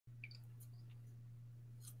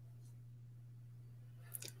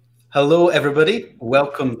Hello, everybody.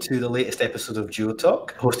 Welcome to the latest episode of Duo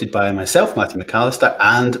Talk, hosted by myself, Matthew McAllister,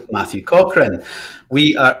 and Matthew Cochran.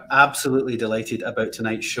 We are absolutely delighted about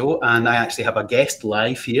tonight's show, and I actually have a guest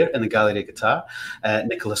live here in the Gallery of Guitar.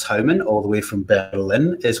 Nicolas Haumann, all the way from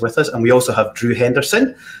Berlin, is with us, and we also have Drew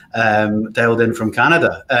Henderson, dialed in from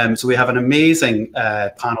Canada. So we have an amazing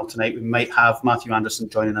panel tonight. We might have Matthew Anderson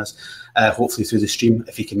joining us, hopefully through the stream,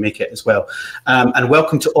 if he can make it as well. And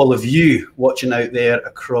welcome to all of you watching out there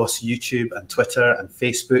across YouTube and Twitter and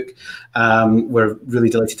Facebook. We're really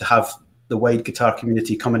delighted to have the wide guitar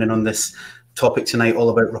community coming in on this topic tonight, all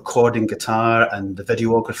about recording guitar and the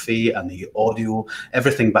videography and the audio,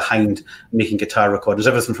 everything behind making guitar recordings,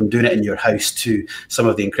 everything from doing it in your house to some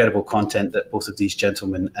of the incredible content that both of these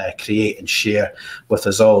gentlemen create and share with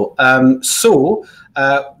us all.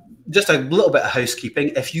 Just a little bit of housekeeping.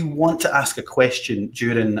 If you want to ask a question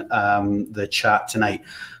during the chat tonight,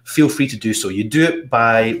 feel free to do so. You do it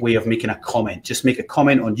by way of making a comment. Just make a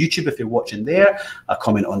comment on YouTube if you're watching there, a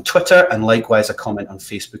comment on Twitter, and likewise a comment on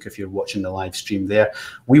Facebook if you're watching the live stream there.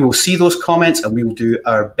 We will see those comments and we will do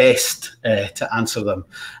our best to answer them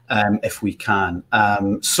if we can.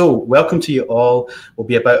 So welcome to you all. We'll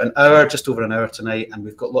be about an hour, just over an hour tonight, and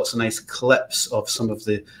we've got lots of nice clips of some of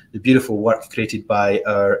the beautiful work created by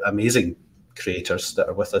our amazing creators that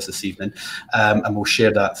are with us this evening, and we'll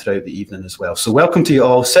share that throughout the evening as well. So welcome to you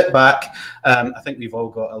all. Sit back. I think we've all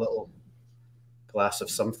got a little glass of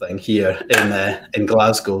something here in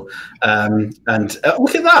Glasgow, and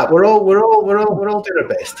look at that. We're all doing our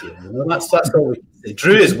best here. You know? That's all we can say.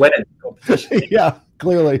 Drew is winning the competition. Yeah,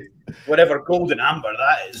 clearly. Whatever golden amber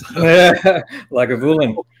that is. Yeah, like a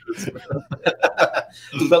Voolin.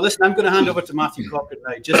 But listen, I'm going to hand over to Matthew Cochran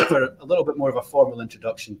now, just for a little bit more of a formal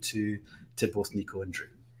introduction to both Nico and Drew.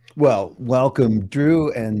 Well, welcome,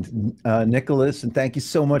 Drew and Nicolas, and thank you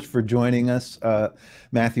so much for joining us.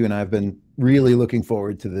 Matthew and I have been really looking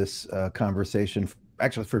forward to this conversation,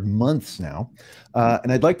 actually for months now.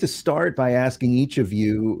 And I'd like to start by asking each of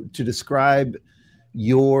you to describe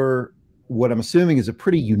what I'm assuming is a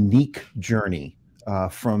pretty unique journey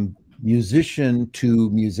from musician to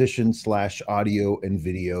musician / audio and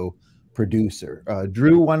video producer.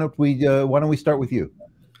 Drew, why don't we start with you?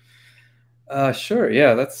 Sure.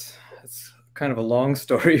 Yeah, that's kind of a long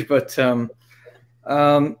story, but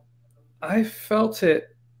I felt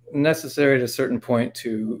it necessary at a certain point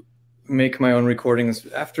to make my own recordings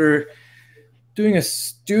after doing a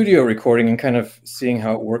studio recording and kind of seeing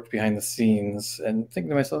how it worked behind the scenes and thinking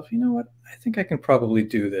to myself, you know what, I think I can probably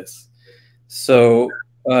do this. So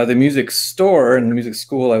the music store and the music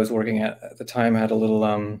school I was working at the time had a little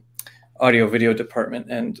audio video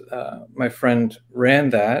department, and my friend ran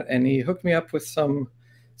that, and he hooked me up with some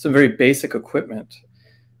very basic equipment.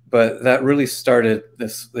 But that really started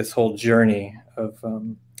this whole journey of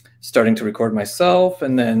starting to record myself,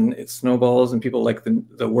 and then it snowballs and people like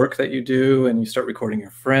the work that you do, and you start recording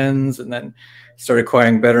your friends, and then start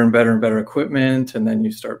acquiring better and better and better equipment, and then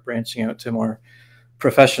you start branching out to more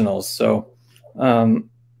professionals. So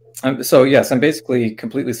yes, I'm basically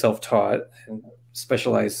completely self-taught and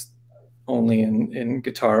specialized only in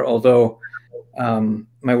guitar, although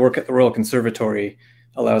my work at the Royal Conservatory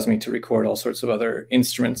allows me to record all sorts of other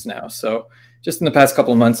instruments now. So just in the past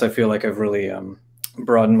couple of months, I feel like I've really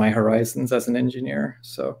broadened my horizons as an engineer.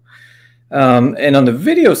 So and on the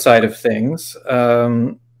video side of things,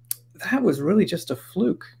 that was really just a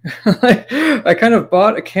fluke. I kind of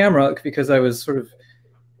bought a camera because I was sort of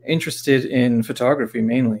interested in photography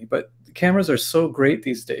mainly, but the cameras are so great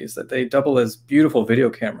these days that they double as beautiful video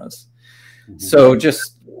cameras. Mm-hmm. So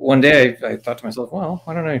just one day I thought to myself, well,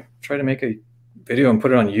 why don't I try to make a video and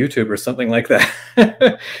put it on YouTube or something like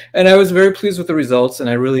that? And I was very pleased with the results, and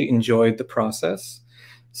I really enjoyed the process.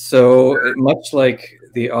 So much like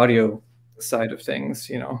the audio side of things,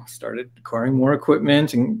 you know, started acquiring more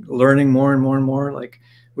equipment and learning more and more and more. Like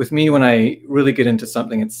with me, when I really get into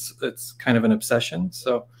something, it's kind of an obsession.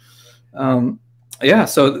 So yeah,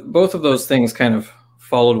 so both of those things kind of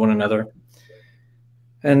followed one another.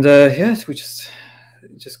 And yes, we just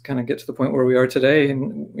kind of get to the point where we are today,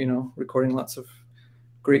 and, you know, recording lots of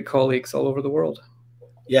great colleagues all over the world.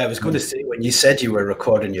 Yeah, I was going to say, when you said you were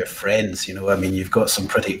recording your friends, you know, I mean, you've got some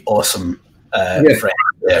pretty awesome friends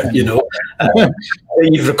there, you know.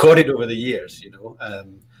 You've recorded over the years, you know.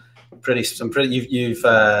 You've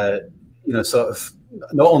you know, sort of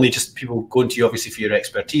not only just people going to you obviously for your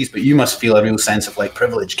expertise, but you must feel a real sense of like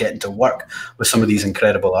privilege getting to work with some of these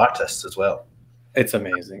incredible artists as well. It's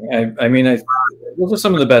amazing. I mean, those are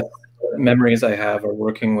some of the best memories I have, are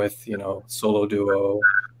working with, you know, solo duo,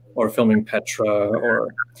 or filming Petra,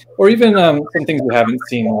 or even some things we haven't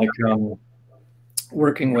seen, like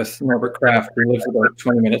working with Norbert Kraft, who lives about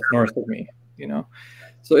 20 minutes north of me, you know.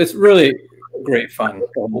 So it's really great fun,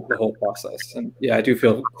 the whole process. And yeah, I do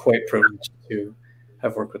feel quite privileged to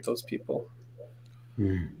have worked with those people.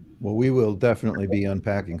 Well, we will definitely be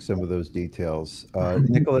unpacking some of those details.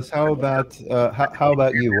 Nicolas, how about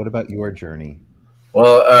you? What about your journey?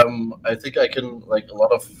 Well, I think I can, like, a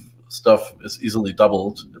lot of stuff is easily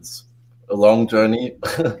doubled. It's a long journey,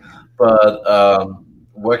 but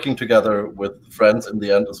working together with friends in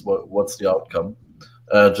the end is what's the outcome.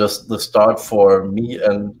 Just the start for me,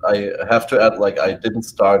 and I have to add, like, I didn't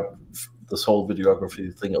start this whole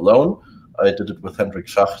videography thing alone. I did it with Hendrik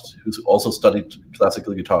Schacht, who's also studied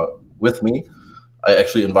classical guitar with me. I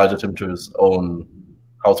actually invited him to his own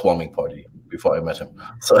housewarming party before I met him.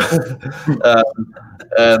 So,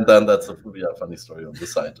 and then that's a funny story on the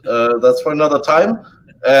side. That's for another time.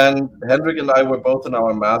 And Hendrik and I were both in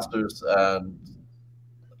our masters, and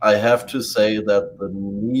I have to say that the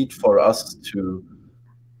need for us to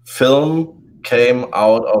film came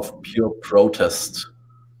out of pure protest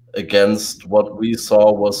against what we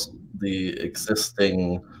saw was the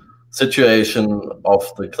existing situation of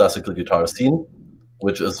the classical guitar scene,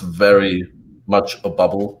 which is very much a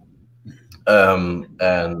bubble.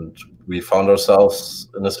 And we found ourselves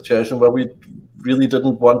in a situation where we really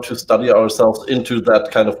didn't want to study ourselves into that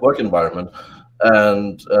kind of work environment,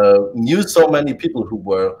 and knew so many people who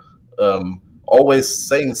were always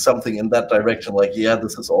saying something in that direction, like, yeah,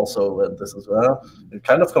 this is also, and this is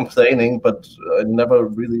kind of complaining, but I never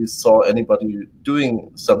really saw anybody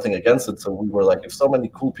doing something against it. So we were like, if so many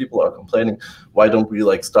cool people are complaining, why don't we,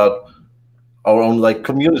 like, start our own, like,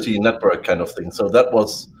 community network kind of thing? So that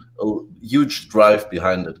was a huge drive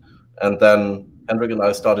behind it. And then Hendrik and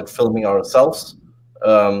I started filming ourselves,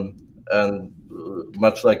 and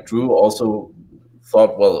much like Drew, also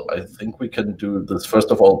thought, well, I think we can do this,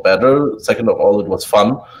 first of all, better. Second of all, it was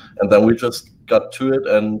fun. And then we just got to it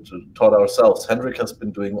and taught ourselves. Hendrik has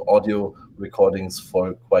been doing audio recordings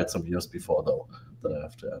for quite some years before, though, that I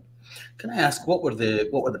have to add. Can I ask, what were the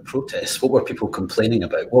protests? What were people complaining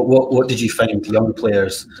about? What did you find young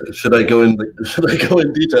players? Should I go in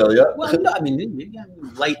detail? Yeah. Well, no, I mean, yeah,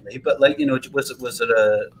 lightly, but, like, you know, was it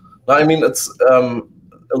a? No, I mean, it's a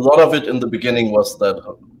lot of it in the beginning was that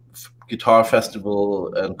guitar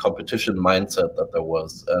festival and competition mindset that there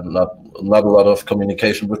was, and not a lot of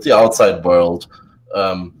communication with the outside world,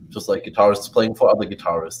 just like guitarists playing for other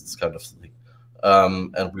guitarists kind of thing.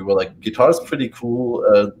 And we were like, guitar is pretty cool.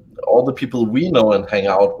 All the people we know and hang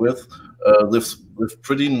out with live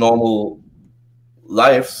pretty normal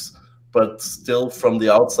lives, but still from the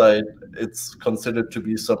outside, it's considered to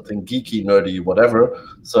be something geeky, nerdy, whatever.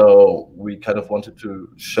 So we kind of wanted to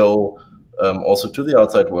show also to the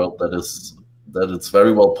outside world that it's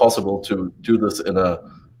very well possible to do this in a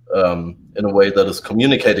way that is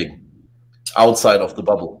communicating outside of the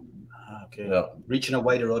bubble. Okay. Yeah. Reaching a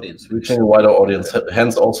wider audience. Reaching a wider audience.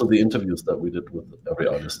 Hence also the interviews that we did with every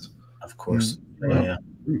artist. Of course. Yeah.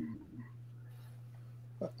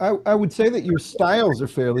 I would say that your styles are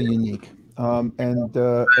fairly unique, and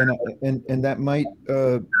that might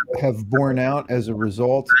have borne out as a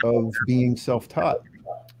result of being self-taught.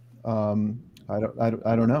 I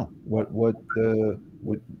don't know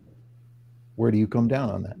where do you come down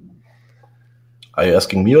on that? Are you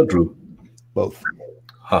asking me or Drew? Both.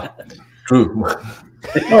 Huh. Drew.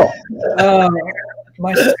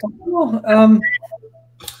 My style,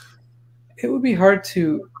 it would be hard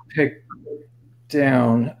to pick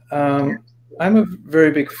down. I'm a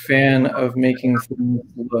very big fan of making things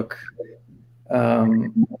look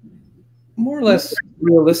more or less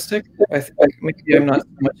realistic. I think maybe I'm not so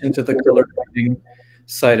much into the color grading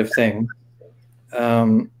side of things,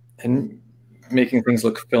 and making things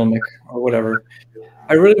look filmic or whatever.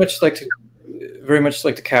 I very much like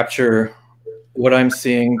to capture what I'm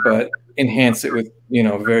seeing, but enhance it with, you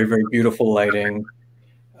know, very, very beautiful lighting,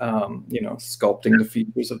 you know, sculpting the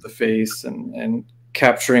features of the face and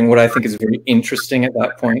capturing what I think is very interesting at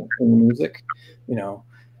that point in the music, you know,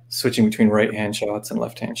 switching between right-hand shots and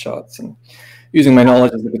left-hand shots, and using my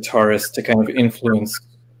knowledge as a guitarist to kind of influence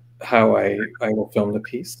how I will film the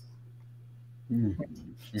piece. Mm-hmm.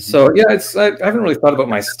 So yeah, I haven't really thought about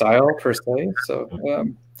my style per se, so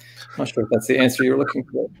I'm not sure if that's the answer you were looking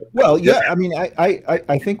for. Well, yeah, I mean,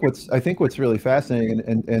 I think what's really fascinating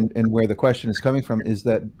and where the question is coming from is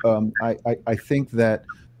that I think that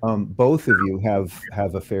both of you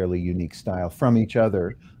have a fairly unique style from each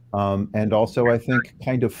other, and also I think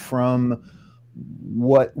kind of from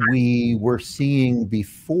what we were seeing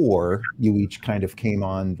before you each kind of came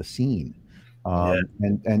on the scene,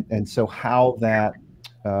 and so how that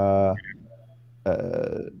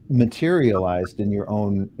materialized in your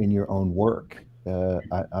own work.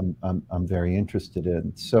 I'm very interested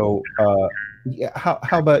in. So, yeah,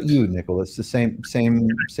 how about you, Nicolas? The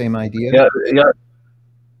same idea? Yeah.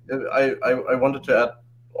 I wanted to add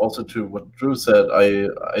also to what Drew said. I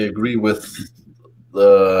agree with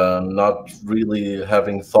the not really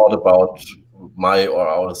having thought about my or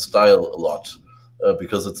our style a lot,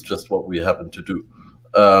 because it's just what we happen to do.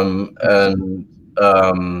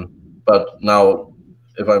 But now,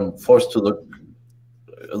 if I'm forced to look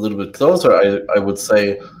a little bit closer, I would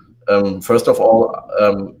say, first of all,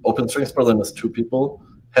 Open Strings Berlin is 2 people.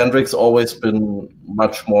 Hendrik's always been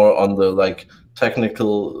much more on the like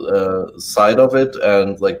technical side of it,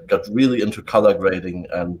 and like got really into color grading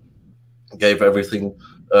and gave everything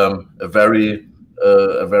a very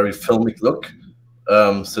filmic look,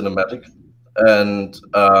 cinematic. And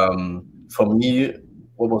for me,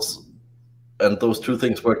 and those 2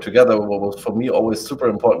 things work together. What was for me always super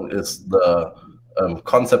important is the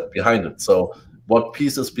concept behind it. So what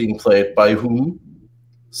piece is being played by whom?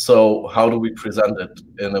 So how do we present it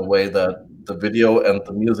in a way that the video and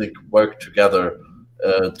the music work together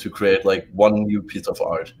to create like one new piece of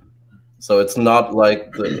art? So it's not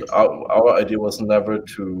like our idea was never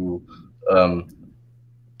to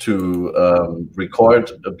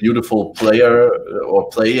record a beautiful player or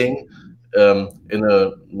playing in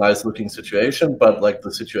a nice looking situation, but like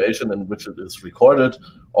the situation in which it is recorded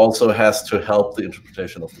also has to help the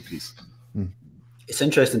interpretation of the piece. It's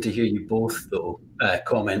interesting to hear you both, though,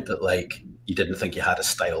 comment that like you didn't think you had a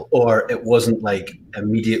style, or it wasn't like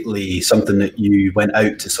immediately something that you went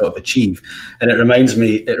out to sort of achieve. And it reminds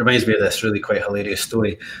me of this really quite hilarious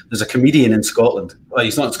story. There's a comedian in Scotland. Well,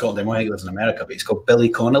 he's not in Scotland anymore. He lives in America, but he's called Billy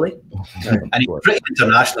Connolly, and he's pretty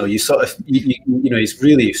international. You sort of, you know, he's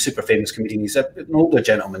really a super famous comedian. He's an older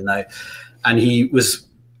gentleman now, and he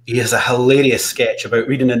has a hilarious sketch about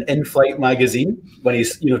reading an in-flight magazine when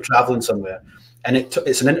he's, you know, traveling somewhere. And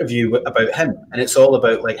it's an interview about him, and it's all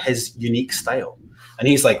about like his unique style. And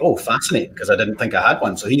he's like, "Oh, fascinating," because I didn't think I had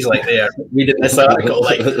one. So he's like there reading this article,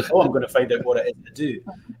 like, "Oh, I'm going to find out what it is to do."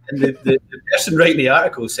 And the person writing the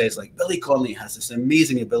article says, like, Billy Connolly has this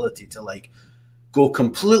amazing ability to like go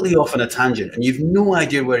completely off on a tangent, and you've no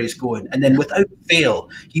idea where he's going. And then without fail,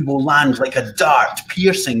 he will land like a dart,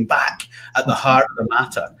 piercing back at the heart of the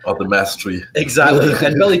matter. Or the mastery. Exactly.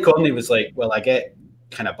 And Billy Connolly was like, "Well, I get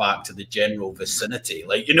kind of back to the general vicinity,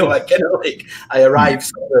 like, you know, I kind of like I arrive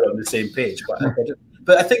somewhere on the same page."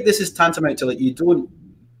 But I think this is tantamount to like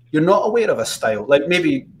you're not aware of a style, like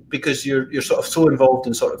maybe because you're sort of so involved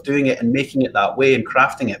in sort of doing it and making it that way and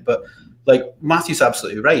crafting it. But like Matthew's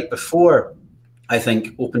absolutely right. Before, I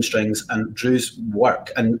think Open Strings and Drew's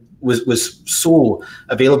work and was so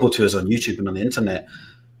available to us on YouTube and on the internet,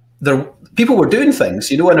 people were doing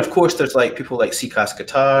things, you know, and of course there's like people like CCAS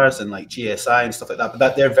guitars and like GSI and stuff like that, but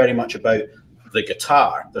that they're very much about the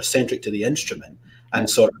guitar. They're centric to the instrument, and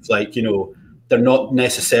sort of like, you know, they're not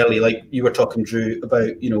necessarily like you were talking, Drew,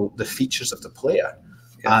 about, you know, the features of the player.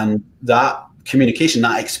 Yeah. And that communication,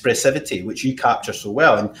 that expressivity, which you capture so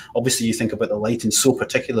well. And obviously you think about the lighting so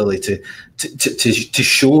particularly to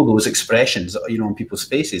show those expressions, you know, on people's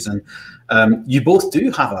faces. And you both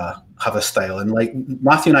do have a style. And like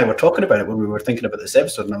Matthew and I were talking about it when we were thinking about this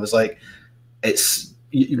episode, and I was like,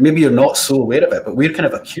 maybe you're not so aware of it, but we're kind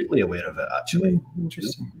of acutely aware of it, actually.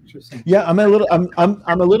 Interesting. Yeah, I'm a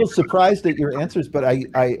little surprised at your answers, but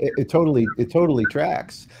it totally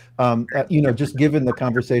tracks. You know, just given the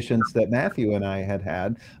conversations that Matthew and I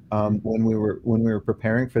had when we were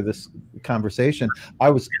preparing for this conversation, I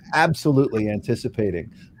was absolutely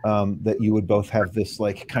anticipating that you would both have this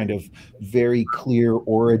like kind of very clear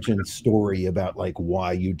origin story about like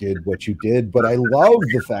why you did what you did. But I love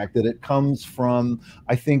the fact that it comes from,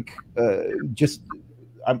 I think,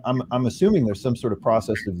 I'm assuming there's some sort of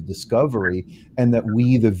process of discovery, and that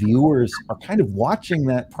we, the viewers, are kind of watching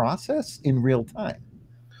that process in real time.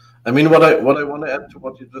 I mean, what I want to add to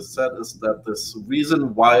what you just said is that this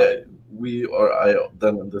reason why we, or I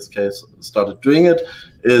then in this case, started doing it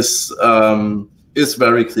is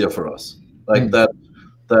very clear for us. Like that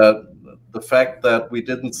the fact that we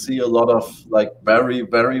didn't see a lot of like very,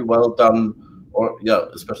 very well done, or yeah,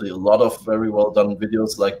 especially a lot of very well done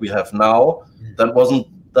videos like we have now, that wasn't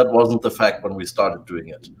the fact when we started doing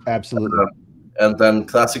it. Absolutely. And then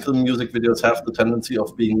classical music videos have the tendency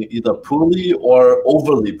of being either poorly or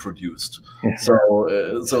overly produced.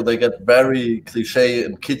 So they get very cliche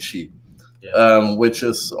and kitschy, which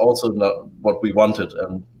is also not what we wanted.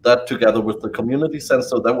 And that together with the community sense,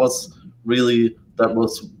 so that was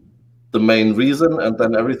the main reason. And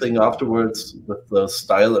then everything afterwards with the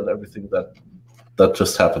style and everything that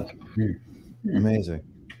just happened. Amazing.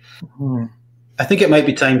 I think it might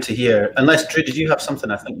be time to hear, unless, Drew, did you have something?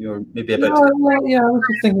 I think you were maybe about to... Well, yeah, I was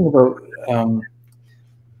just thinking about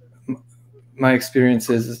my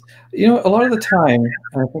experiences. You know, a lot of the time,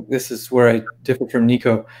 and I think this is where I differ from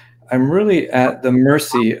Nico, I'm really at the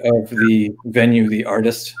mercy of the venue the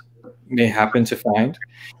artist may happen to find.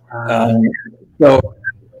 So,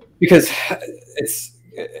 because it's,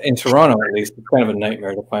 in Toronto at least, it's kind of a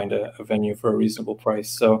nightmare to find a venue for a reasonable price.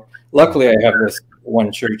 So luckily I have this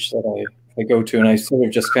one church that I go to, and I sort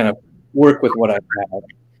of just kind of work with what I have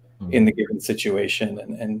in the given situation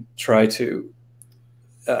and try to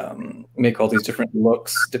make all these different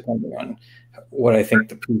looks depending on what I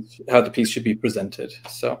think how the piece should be presented.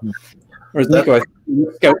 So, whereas Nico, I think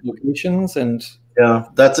you scout locations and. Yeah,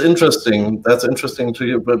 that's interesting. That's interesting to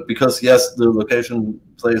you, but because yes, the location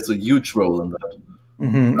plays a huge role in that.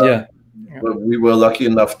 Yeah. But we were lucky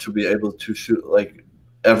enough to be able to shoot, like,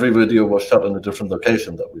 every video was shot in a different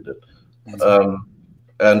location that we did.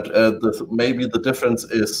 Maybe the difference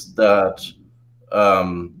is that,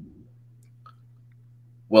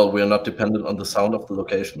 well, we're not dependent on the sound of the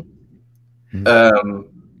location.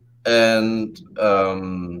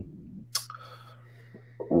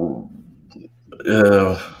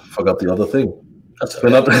 Forgot the other thing. We're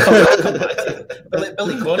not.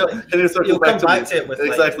 Billy Connolly. You'll come back to it with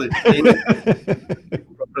exactly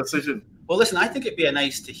precision. Well, listen, I think it'd be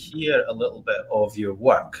nice to hear a little bit of your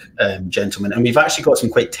work, gentlemen. And we've actually got some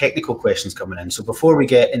quite technical questions coming in. So before we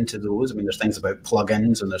get into those, I mean, there's things about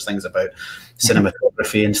plugins and there's things about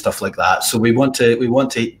cinematography and stuff like that. So we want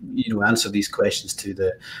to answer these questions to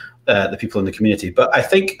the people in the community. But I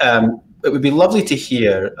think it would be lovely to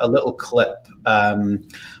hear a little clip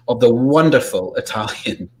of the wonderful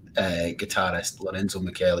Italian guitarist Lorenzo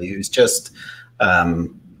Micheli, who's just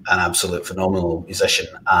an absolute phenomenal musician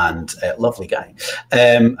and lovely guy.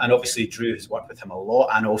 And obviously Drew has worked with him a lot,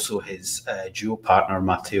 and also his duo partner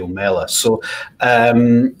Matteo Mella. So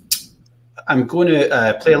I'm going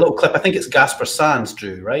to play a little clip. I think it's Gaspar Sanz,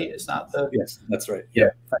 Drew, right? Is that the... Yes, that's right. Yeah.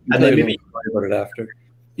 And then maybe talk about it after.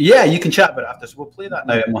 Yeah, you can chat about it after. So we'll play that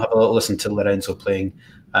now, and we'll have a little listen to Lorenzo playing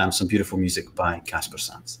some beautiful music by Gaspar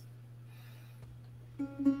Sanz.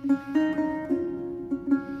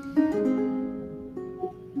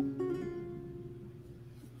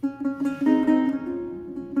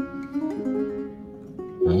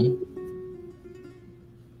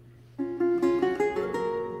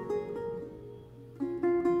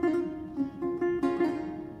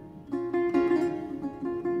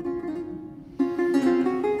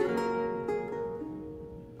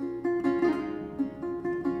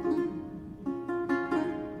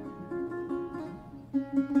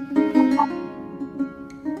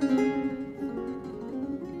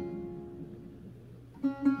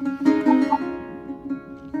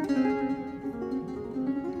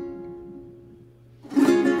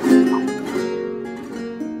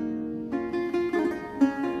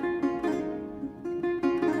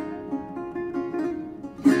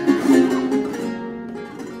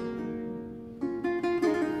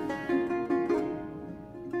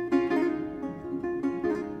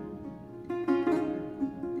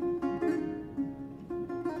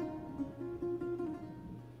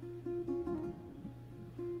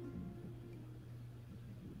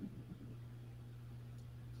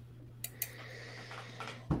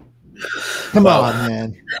 Come on,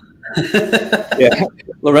 man. Yeah,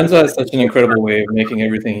 Lorenzo has such an incredible way of making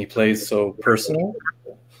everything he plays so personal,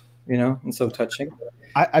 you know, and so touching.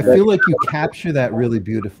 I feel like you capture that really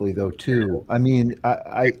beautifully, though, too. I mean,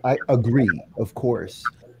 I agree, of course,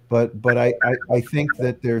 but I think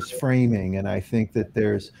that there's framing, and I think that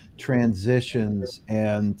there's transitions,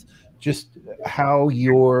 and just how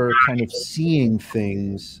you're kind of seeing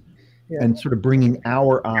things and sort of bringing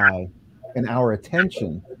our eye and our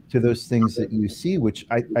attention to those things that you see, which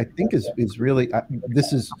I think is really,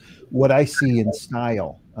 this is what I see in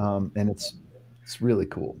style, and it's really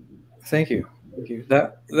cool. Thank you. Thank you.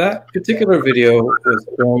 That particular video was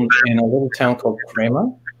filmed in a little town called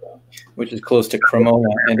Crema, which is close to Cremona,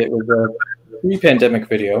 and it was a pre-pandemic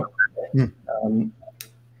video.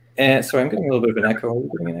 And so I'm getting a little bit of an echo. Are you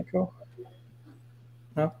getting an echo?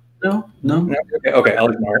 No. Okay,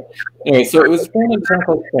 I'll ignore it. Anyway, so it was filmed in a town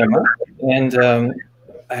called Crema, and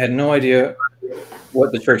I had no idea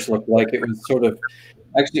what the church looked like. It was sort of,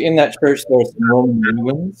 actually in that church there were some Roman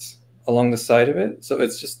ruins along the side of it. So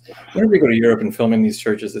it's just, whenever you go to Europe and film in these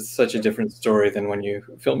churches, it's such a different story than when you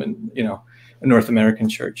film in, you know, a North American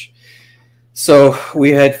church. So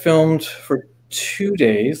we had filmed for 2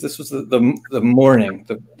 days. This was the morning,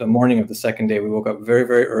 the morning of the second day. We woke up very,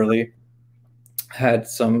 very early. had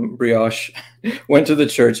some brioche, went to the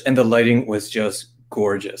church, and the lighting was just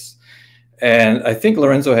gorgeous. And I think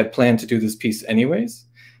Lorenzo had planned to do this piece anyways.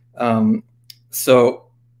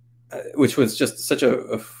 Which was just such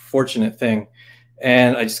a fortunate thing.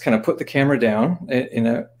 And I just kind of put the camera down in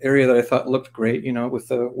an area that I thought looked great, you know, with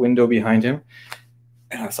the window behind him.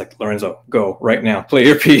 And I was like, Lorenzo, go right now, play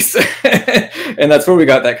your piece. And that's where we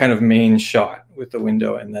got that kind of main shot with the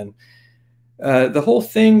window. And then the whole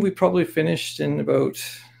thing, we probably finished in about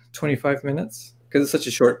 25 minutes because it's such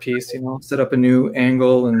a short piece, you know, set up a new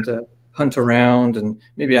angle and hunt around and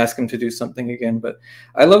maybe ask him to do something again. But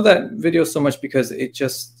I love that video so much because it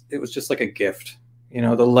was just like a gift. You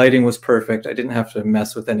know, the lighting was perfect. I didn't have to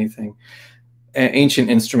mess with anything. Ancient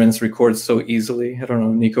instruments record so easily. I don't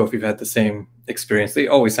know, Nico, if you've had the same experience. They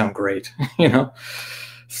always sound great, you know?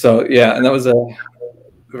 So, yeah, and that was a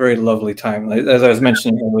very lovely time. As I was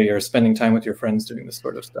mentioning earlier, spending time with your friends doing this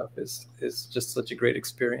sort of stuff is just such a great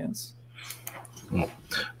experience.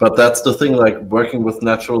 But that's the thing, like working with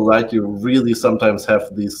natural light, you really sometimes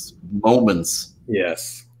have these moments.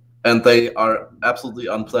 Yes. And they are absolutely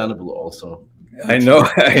unplannable also. I know.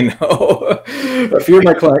 A few of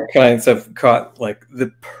my clients have caught like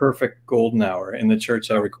the perfect golden hour in the church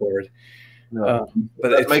I record. Yeah. But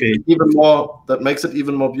that makes it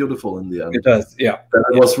even more beautiful in the end. It does, yeah.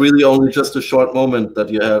 It was really only just a short moment that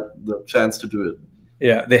you had the chance to do it.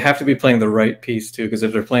 Yeah, they have to be playing the right piece too, because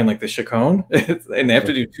if they're playing like the chaconne, and they have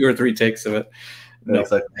to do 2 or 3 takes of it,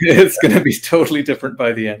 exactly. It's going to be totally different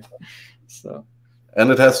by the end. So. And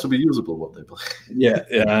it has to be usable what they play.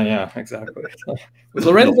 Yeah, exactly. With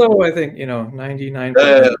Lorenzo, I think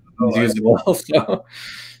 99% is usable. So.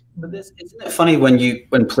 But isn't it funny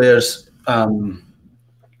when players are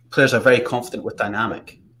very confident with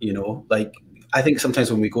dynamic? You know, like I think sometimes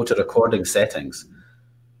when we go to recording settings,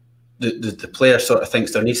 the player sort of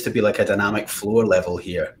thinks there needs to be like a dynamic floor level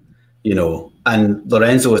here, you know, and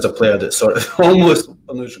Lorenzo is a player that sort of almost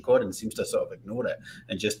on those recordings seems to sort of ignore it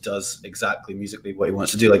and just does exactly musically what he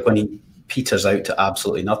wants to do, like when he peters out to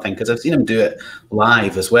absolutely nothing, because I've seen him do it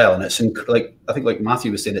live as well, and it's like I think like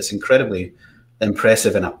Matthew was saying, it's incredibly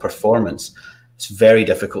impressive in a performance. It's very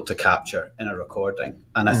difficult to capture in a recording,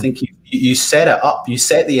 and I think you set it up, you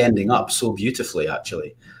set the ending up so beautifully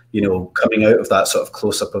actually, you know, coming out of that sort of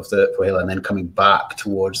close-up of the whale and then coming back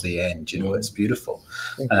towards the end, you know, it's beautiful.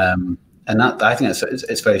 And that, I think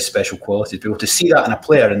it's very special quality to be able to see that in a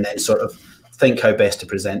player and then sort of think how best to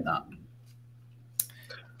present that.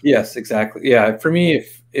 Yes, exactly. Yeah, for me,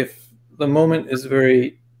 if the moment is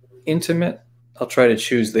very intimate, I'll try to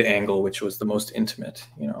choose the angle which was the most intimate,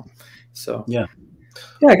 you know. So yeah,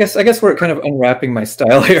 I guess we're kind of unwrapping my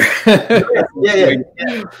style here. Yeah.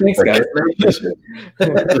 Thanks, guys.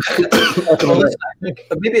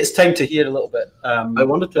 Maybe it's time to hear a little bit. I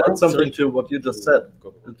wanted to add something to what you just said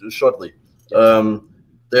shortly.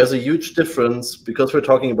 There's a huge difference because we're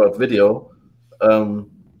talking about video.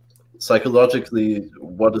 Psychologically,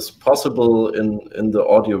 what is possible in the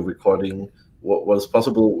audio recording, what is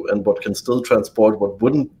possible and what can still transport, what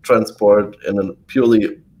wouldn't transport in a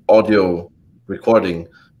purely audio recording,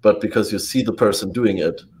 but because you see the person doing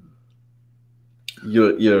it,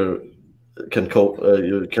 you can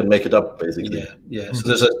make it up basically. Yeah. So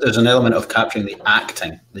there's an element of capturing the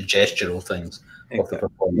acting, the gestural things of the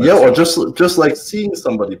performance. Yeah, or just like seeing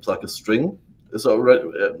somebody pluck a string is already.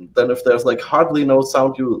 Then if there's like hardly no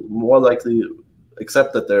sound, you more likely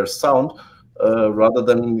accept that there's sound rather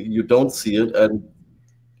than you don't see it and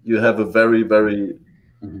you have a very, very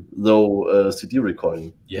low CD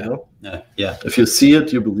recording. Yeah. You know? Yeah. If you see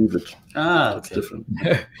it, you believe it. Okay. It's different.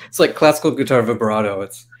 It's like classical guitar vibrato.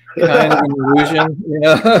 It's kind of an illusion, you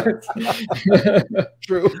know.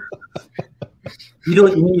 True. You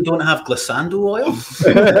don't have glissando oil?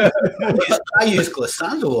 I use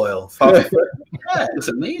glissando oil. Yeah, it's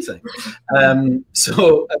amazing.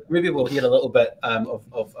 So maybe we'll hear a little bit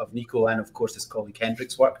of Nico and of course his colleague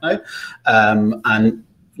Hendrik's work now. And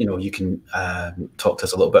you know, you can talk to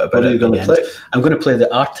us a little bit about what are you going to play? I'm going to play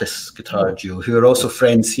the Artists Guitar Duo, who are also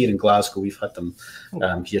friends here in Glasgow. We've had them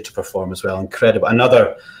here to perform as well. Incredible.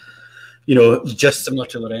 Another, you know, just similar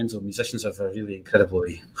to Lorenzo, musicians of a really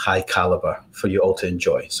incredibly high caliber for you all to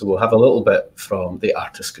enjoy. So we'll have a little bit from the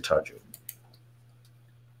Artists Guitar Duo.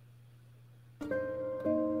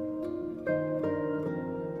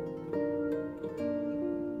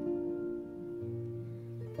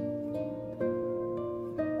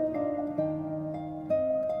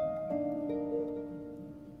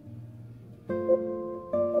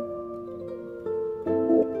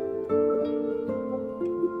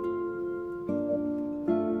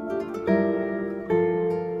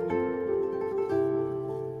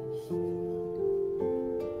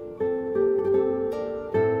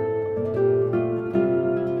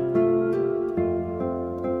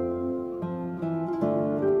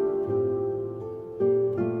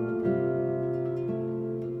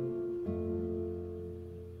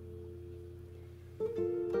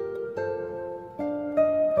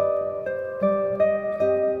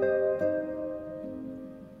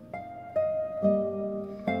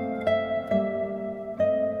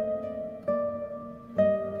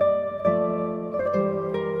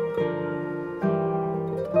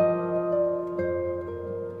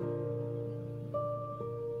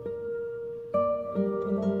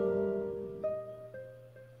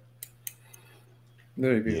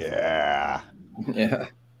 Very beautiful. Yeah. Yeah.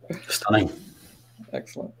 Stunning.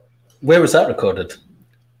 Excellent. Where was that recorded?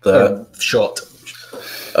 The Shot.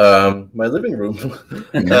 my living room.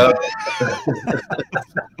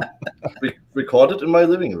 Recorded in my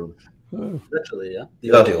living room. Literally, yeah.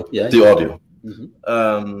 The audio. Yeah. The audio.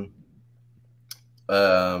 Mm-hmm.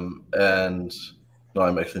 And no,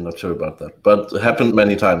 I'm actually not sure about that, but it happened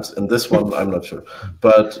many times. In this one, I'm not sure.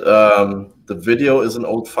 But the video is an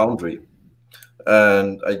old foundry,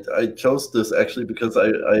 and I chose this actually because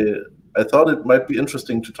I thought it might be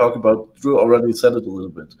interesting to talk about. Drew already said it a little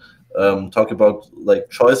bit. Talk about like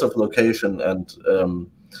choice of location and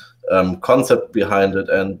concept behind it,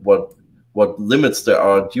 and what limits there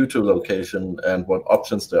are due to location, and what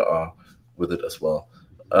options there are with it as well.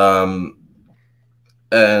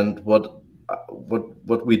 And what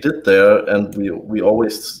we did there, and we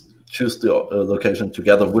always choose the location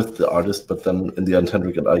together with the artist, but then in the end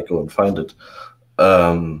Henrik and I go and find it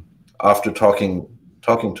after talking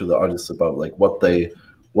to the artists about like what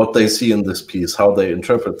they see in this piece, how they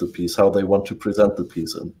interpret the piece, how they want to present the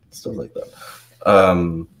piece, and stuff like that.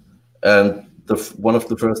 And one of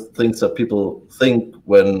the first things that people think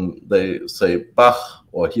when they say Bach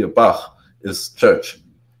or hear Bach is church.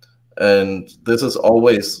 And this has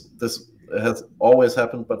always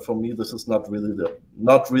happened, but for me this is not really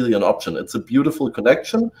an option. It's a beautiful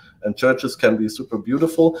connection, and churches can be super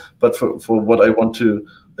beautiful, but for what I want to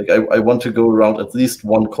like, I want to go around at least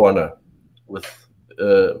one corner with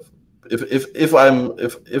if I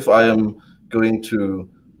am going to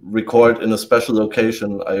record in a special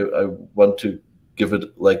location, I want to give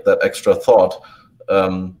it like that extra thought,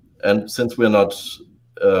 and since we're not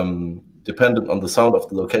dependent on the sound of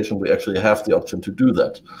the location, we actually have the option to do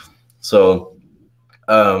that. So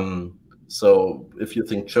so if you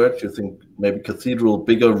think church, you think maybe cathedral,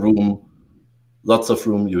 bigger room, lots of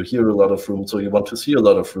room, you hear a lot of room, so you want to see a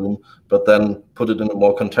lot of room, but then put it in a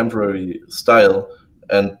more contemporary style,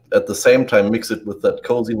 and at the same time mix it with that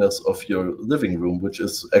coziness of your living room, which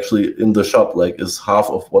is actually in the shop, like is half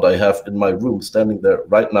of what I have in my room standing there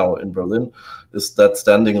right now in Berlin, is that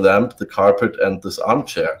standing lamp, the carpet, and this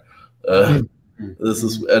armchair. This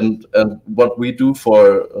is and what we do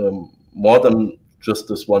for more than just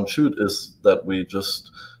this one shoot is that we just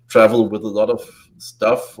travel with a lot of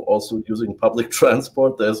stuff, also using public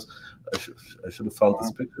transport. There's I should have found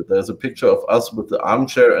this picture. There's a picture of us with the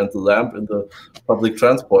armchair and the lamp in the public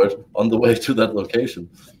transport on the way to that location.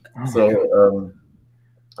 So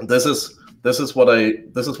this is what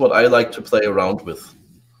I like to play around with.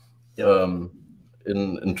 Yeah.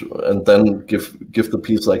 And then give the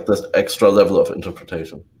piece like this extra level of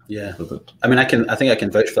interpretation. Yeah, with it. I mean, I think I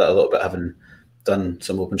can vouch for that a little bit, having done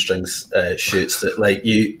some open strings shoots. That like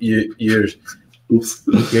your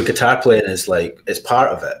guitar playing is like, it's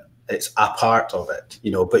part of it. It's a part of it,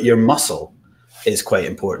 you know. But your muscle is quite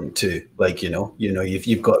important too. Like you've got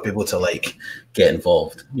to be able to like get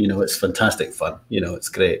involved. You know, it's fantastic fun. You know, it's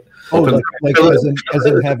great. Oh, like as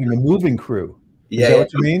in having a moving crew. Yeah, is that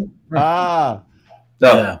what you mean? Ah.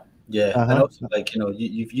 No. Yeah. And also, like, you know,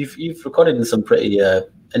 you've recorded in some pretty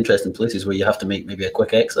interesting places where you have to make maybe a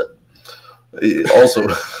quick exit.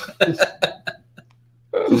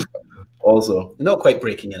 Also, not quite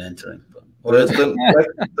breaking and entering. But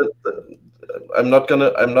I'm not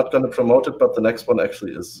gonna promote it, but the next one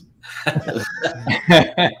actually is.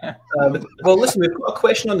 Well, listen, we've got a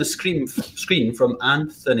question on the screen from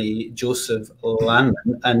Anthony Joseph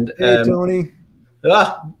Landman, and hey, Tony.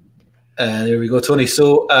 There we go, Tony.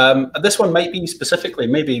 So this one might be specifically,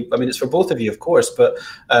 maybe, I mean, it's for both of you, of course, but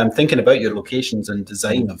thinking about your locations and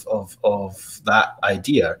design of that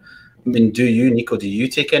idea. I mean, Nico, do you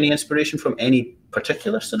take any inspiration from any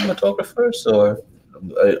particular cinematographers, or?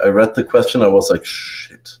 I read the question. I was like,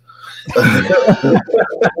 shit. This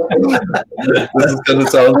is gonna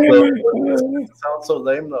sound so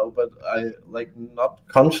lame now, but I like not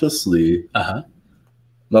consciously.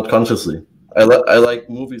 Not consciously. I like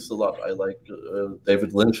movies a lot. I like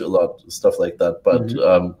David Lynch a lot, stuff like that. But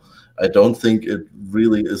I don't think it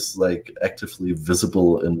really is like actively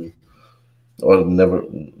visible in, or never.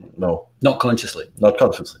 No, not consciously. Not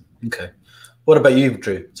consciously. Okay. What about you,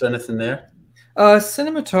 Drew? Is there anything there?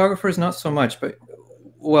 Cinematographers, not so much, but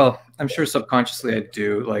well, I'm sure subconsciously I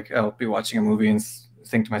do. Like I'll be watching a movie and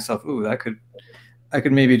think to myself, "Ooh, I could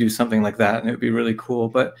maybe do something like that, and it would be really cool."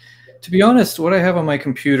 But to be honest, what I have on my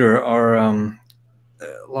computer are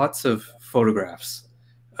lots of photographs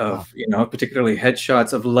of, particularly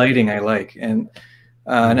headshots of lighting I like. And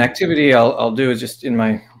an activity I'll do is just in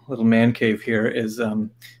my little man cave here is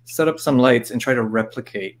set up some lights and try to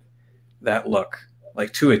replicate that look.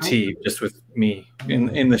 like to a T, just with me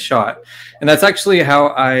in the shot. And that's actually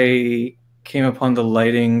how I came upon the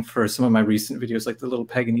lighting for some of my recent videos, like the little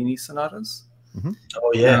Paganini sonatas.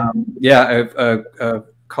 Oh yeah. Yeah, a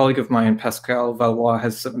colleague of mine, Pascal Valois,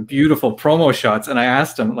 has some beautiful promo shots, and I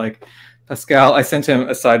asked him, like, Pascal, I sent him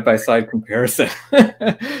a side-by-side comparison.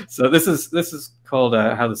 So this is called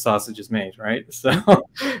How the Sausage is Made, right? So,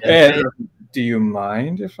 and do you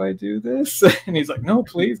mind if I do this? And he's like, no,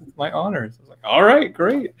 please, it's my honor. So I was like, all right,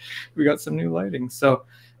 great. We got some new lighting. So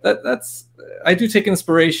that's I do take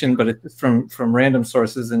inspiration, but it's from random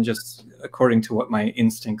sources and just according to what my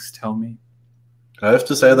instincts tell me. I have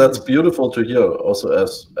to say that's beautiful to hear. Also,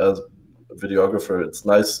 as a videographer, it's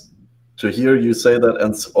nice to hear you say that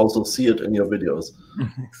and also see it in your videos.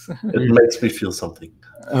 It makes me feel something.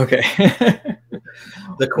 Okay.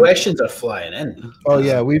 The questions are flying in. Oh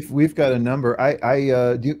yeah, we've got a number.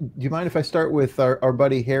 Do you mind if I start with our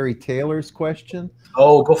buddy Harry Taylor's question?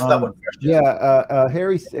 Oh, go for that one first. Yeah,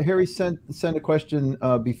 Harry sent a question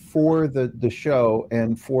before the show,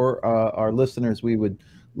 and for our listeners, we would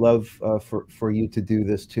love for you to do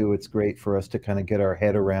this too. It's great for us to kind of get our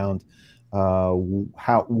head around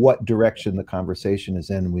what direction the conversation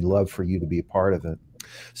is in. We'd love for you to be a part of it.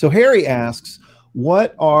 So Harry asks,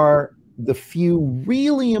 what are the few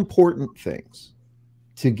really important things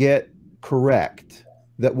to get correct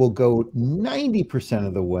that will go 90%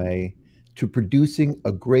 of the way to producing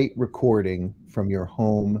a great recording from your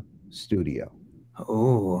home studio?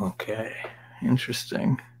 Oh, okay.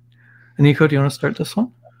 Interesting. Nico, do you want to start this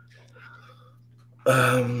one?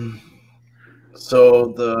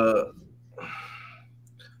 So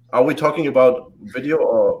are we talking about video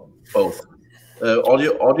or both?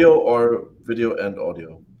 Audio or video and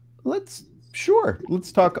audio? Let's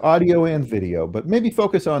talk audio and video, but maybe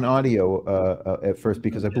focus on audio at first,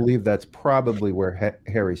 because I believe that's probably where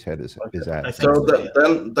Harry's head is at. So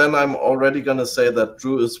then I'm already going to say that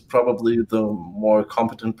Drew is probably the more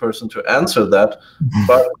competent person to answer that,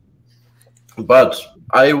 but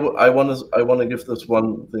I want to give this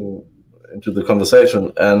one thing into the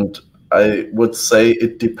conversation, and I would say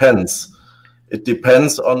it depends. It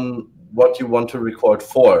depends on what you want to record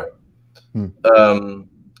for.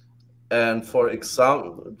 And for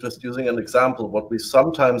example, just using an example, what we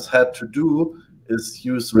sometimes had to do is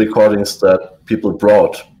use recordings that people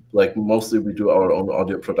brought. Like mostly we do our own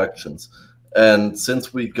audio productions. And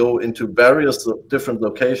since we go into various different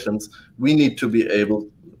locations, we need to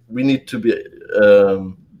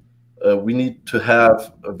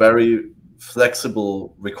have a very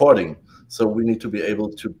flexible recording. So we need to be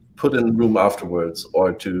able to put in room afterwards,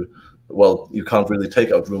 or you can't really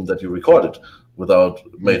take out room that you recorded without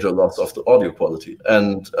major loss of the audio quality.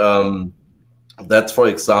 And that's, for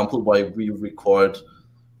example, why we record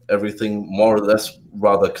everything more or less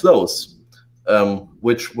rather close,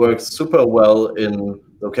 which works super well in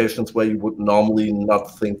locations where you would normally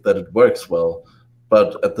not think that it works well.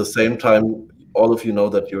 But at the same time, all of you know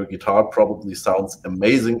that your guitar probably sounds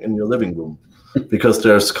amazing in your living room because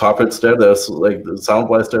there's carpets there. There's like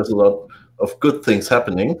sound-wise, there's a lot of good things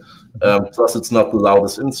happening. Plus, it's not the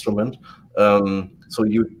loudest instrument. So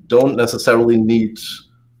you don't necessarily need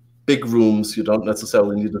big rooms. You don't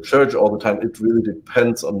necessarily need a church all the time. It really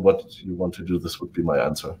depends on what you want to do. This would be my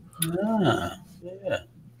answer. Yeah.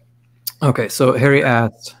 Okay, so Harry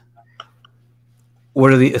asked,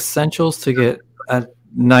 what are the essentials to get at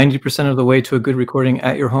 90% of the way to a good recording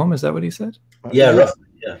at your home? Is that what he said? Yeah, roughly,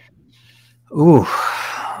 yeah. Ooh,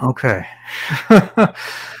 okay.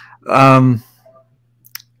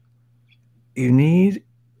 You need,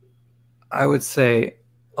 I would say,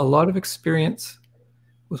 a lot of experience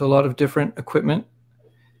with a lot of different equipment,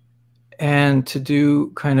 and to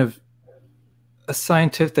do kind of a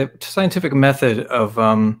scientific method of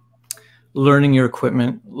learning your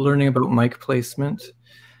equipment, learning about mic placement,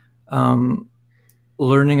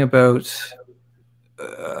 learning about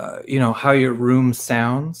how your room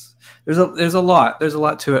sounds. There's a lot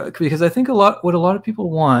to it, because I think what a lot of people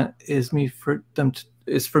want is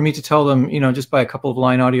for me to tell them, just buy a couple of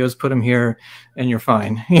line audios, put them here, and you're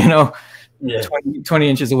fine. 20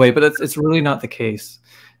 inches away, but it's really not the case.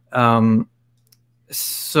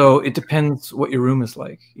 So it depends what your room is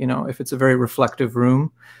like. If it's a very reflective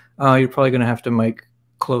room, you're probably going to have to mic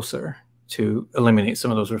closer to eliminate some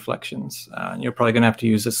of those reflections. And you're probably going to have to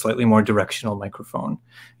use a slightly more directional microphone,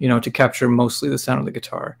 to capture mostly the sound of the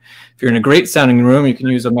guitar. If you're in a great sounding room, you can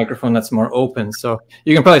use a microphone that's more open. So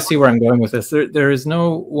you can probably see where I'm going with this. There is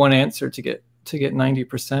no one answer to get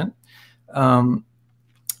 90%.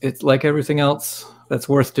 It's like everything else that's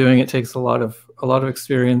worth doing. It takes a lot of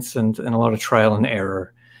experience and a lot of trial and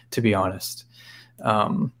error, to be honest.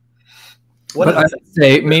 But I'd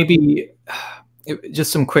say maybe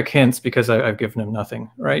just some quick hints, because I've given him nothing,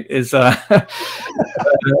 right? Is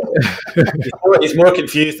he's more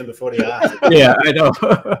confused than before he asked. Yeah, I know.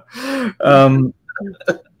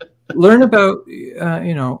 Learn about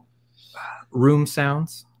room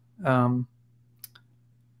sounds,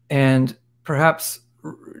 and perhaps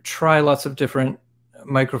try lots of different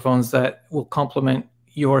microphones that will complement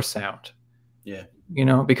your sound. Yeah.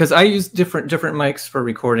 Because I use different mics for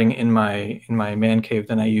recording in my man cave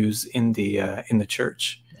than I use in the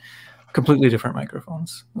church. Completely different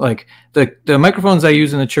microphones. Like the microphones I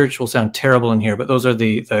use in the church will sound terrible in here, but those are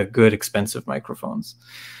the good expensive microphones.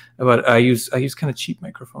 But I use kind of cheap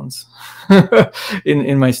microphones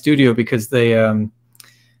in my studio, because they're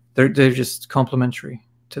just complementary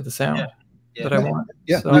to the sound that I want.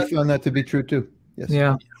 Yeah, so, I found that to be true too. Yes.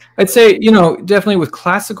 Yeah, I'd say definitely with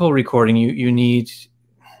classical recording you need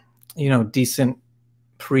decent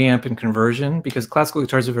preamp and conversion, because classical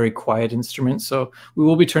guitar is a very quiet instrument. So we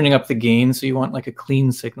will be turning up the gain, so you want like a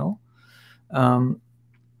clean signal. But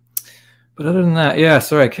other than that, yeah,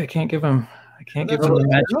 sorry, I can't give him. I can't give him the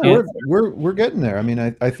magic answer. We're getting there. I mean,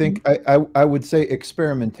 I think I would say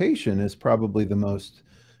experimentation is probably the most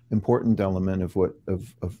important element of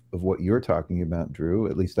what you're talking about, Drew.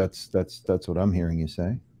 At least that's what I'm hearing you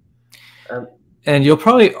say. And you'll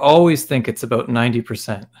probably always think it's about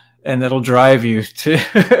 90%, and that'll drive you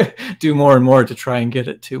to do more and more to try and get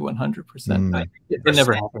it to 100%. It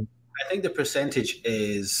never happens. I think the percentage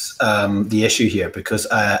is the issue here, because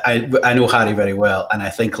I know Harry very well, and I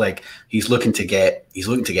think like he's looking to get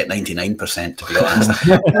 99%, to be honest.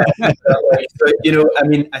 So, I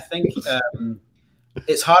mean, I think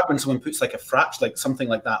it's hard when someone puts like a fraction, like something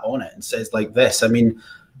like that on it, and says like this. I mean,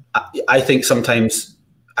 I think sometimes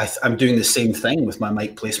I'm doing the same thing with my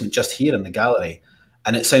mic placement just here in the gallery,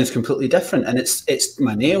 and it sounds completely different. And it's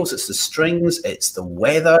my nails, it's the strings, it's the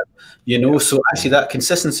weather, So actually, that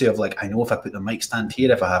consistency of like, I know if I put the mic stand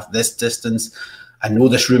here, if I have this distance, I know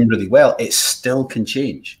this room really well, it still can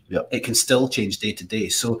change. Yeah. It can still change day to day.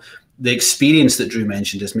 So the experience that Drew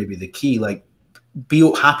mentioned is maybe the key. Like, be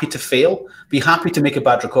happy to fail, be happy to make a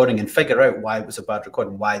bad recording, and figure out why it was a bad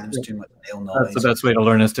recording, why there was too much nail noise. That's the best way to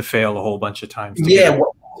learn, is to fail a whole bunch of times. Yeah,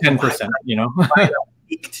 10%.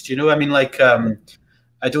 I mean, like,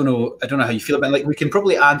 I don't know how you feel about it. Like, we can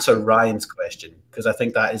probably answer Ryan's question, because I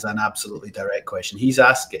think that is an absolutely direct question. He's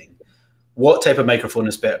asking, what type of microphone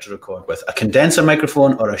is better to record with, a condenser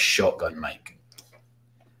microphone or a shotgun mic?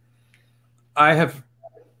 I have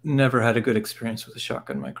never had a good experience with a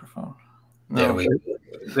shotgun microphone. No,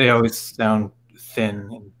 they always sound thin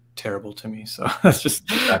and terrible to me. So that's just,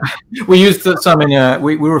 we used some in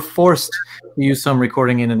we were forced to use some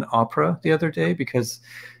recording in an opera the other day, because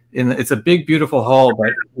it's a big, beautiful hall,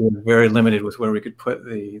 but we were very limited with where we could put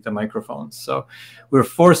the microphones. So we were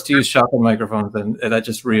forced to use shotgun microphones, and that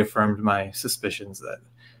just reaffirmed my suspicions that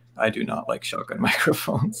I do not like shotgun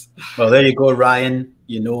microphones. Well, there you go, Ryan.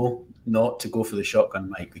 Not to go for the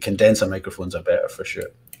shotgun mic. The condenser microphones are better for sure.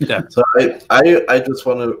 Yeah. So I just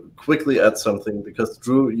want to quickly add something, because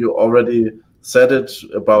Drew, you already said it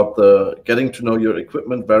about the getting to know your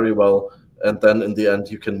equipment very well, and then in the end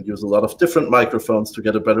you can use a lot of different microphones to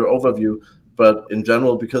get a better overview. But in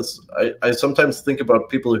general, because I sometimes think about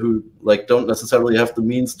people who like don't necessarily have the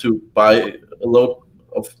means to buy a load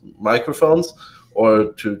of microphones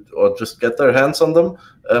or just get their hands on them.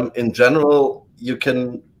 In general, you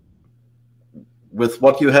can, with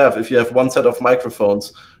what you have, if you have one set of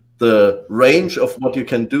microphones, the range of what you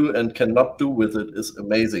can do and cannot do with it is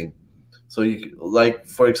amazing. So like,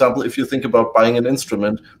 for example, if you think about buying an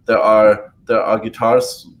instrument, there are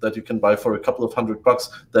guitars that you can buy for a couple of $100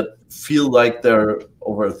 that feel like they're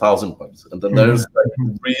over $1,000. And then there's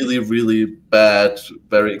like really, really bad,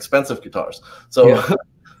 very expensive guitars. So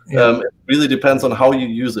it really depends on how you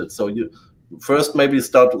use it. So you first maybe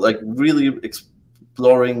start like really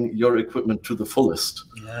exploring your equipment to the fullest.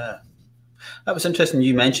 Yeah, that was interesting.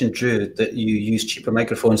 You mentioned, Drew, that you use cheaper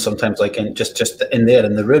microphones sometimes, like in just in there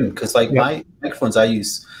in the room, because like my microphones I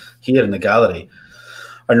use here in the gallery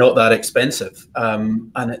are not that expensive,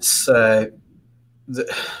 and it's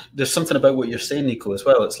there's something about what you're saying, Nico, as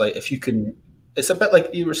well. It's like, if you can, it's a bit like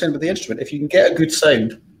you were saying with the instrument. If you can get a good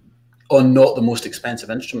sound on not the most expensive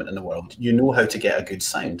instrument in the world, you know how to get a good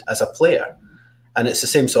sound as a player. And it's the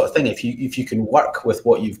same sort of thing. If you can work with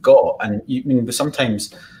what you've got, and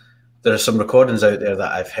sometimes there are some recordings out there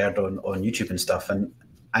that I've heard on YouTube and stuff, and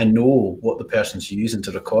I know what the person's using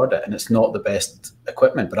to record it, and it's not the best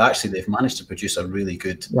equipment, but actually they've managed to produce a really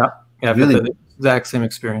good. Yeah, really the exact same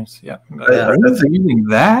experience. Yeah, using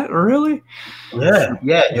that, really? Yeah.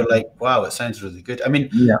 You're like, wow, it sounds really good. I mean,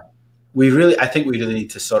 I think we really need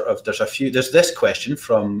to sort of, there's this question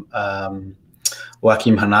from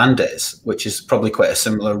Joaquim Hernandez, which is probably quite a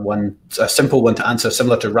simple one to answer,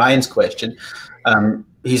 similar to Ryan's question.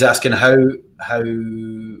 He's asking how much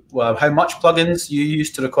plugins you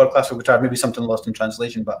use to record classical guitar, maybe something lost in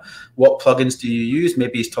translation, but what plugins do you use?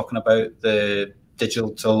 Maybe he's talking about the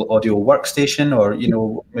digital audio workstation, or, you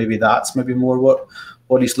know, maybe that's maybe more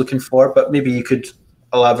what he's looking for, but maybe you could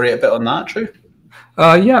elaborate a bit on that, Drew?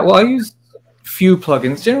 Yeah, well, I use few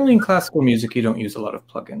plugins. Generally in classical music, you don't use a lot of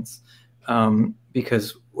plugins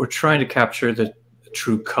because we're trying to capture the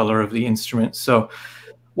true color of the instrument. So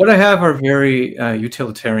what I have are very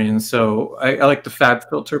utilitarian. So I like the Fab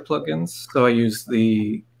Filter plugins. So I use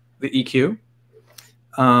the EQ,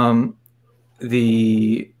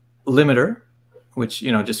 the limiter, which,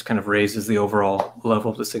 you know, just kind of raises the overall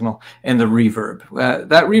level of the signal, and the reverb.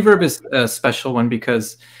 That reverb is a special one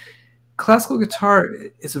because classical guitar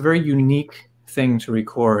is a very unique thing to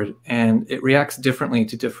record, and it reacts differently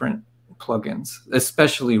to different plugins,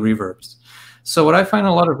 especially reverbs. So what I find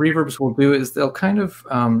a lot of reverbs will do is they'll kind of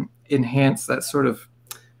enhance that sort of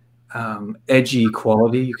edgy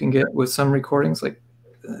quality you can get with some recordings. Like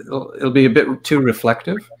it'll be a bit too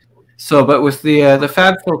reflective. So, but with the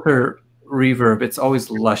Fab Filter reverb, it's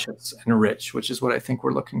always luscious and rich, which is what I think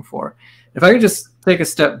we're looking for. If I could just take a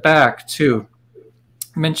step back to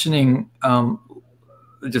mentioning,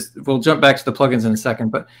 we'll jump back to the plugins in a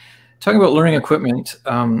second, but talking about learning equipment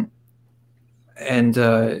and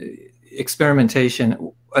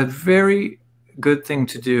experimentation, a very good thing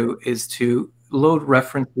to do is to load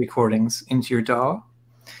reference recordings into your DAW,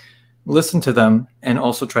 listen to them, and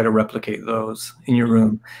also try to replicate those in your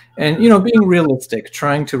room. And, you know, being realistic,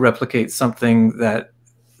 trying to replicate something that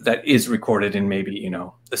is recorded in maybe, you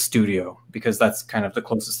know, a studio, because that's kind of the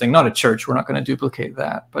closest thing. Not a church, we're not going to duplicate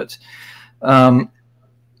that. But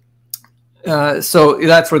so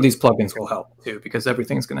that's where these plugins will help too, because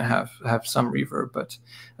everything's going to have some reverb. But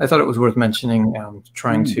I thought it was worth mentioning,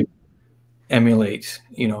 trying to emulate,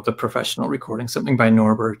 you know, the professional recording, something by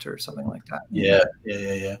Norbert or something like that.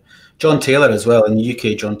 Yeah. John Taylor as well in the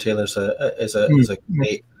UK. John Taylor's is a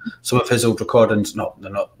great. Some of his old recordings,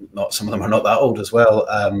 they're not. Some of them are not that old as well.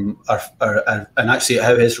 And actually,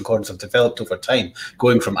 how his recordings have developed over time,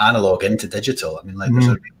 going from analog into digital. I mean, like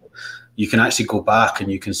you can actually go back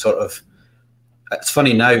and you can sort of. It's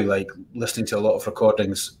funny now, like listening to a lot of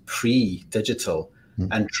recordings pre-digital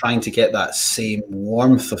and trying to get that same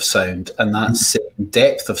warmth of sound and that same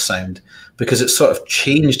depth of sound, because it's sort of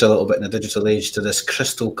changed a little bit in the digital age to this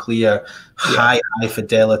crystal clear, high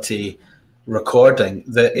fidelity recording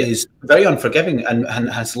that is very unforgiving and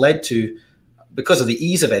has led to, because of the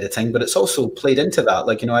ease of editing, but it's also played into that.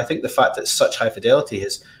 Like, you know, I think the fact that it's such high fidelity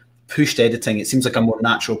has pushed editing. It seems like a more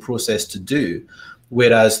natural process to do,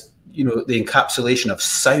 whereas, you know, the encapsulation of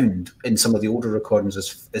sound in some of the older recordings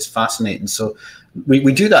is fascinating. So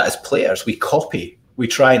we do that as players. We copy. We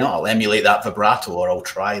try, not I'll emulate that vibrato or I'll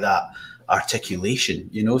try that articulation.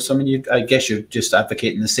 You know, so I mean, I guess you're just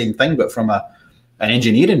advocating the same thing, but from an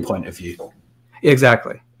engineering point of view.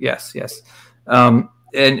 Exactly. Yes. And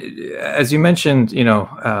as you mentioned, you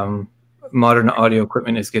know, modern audio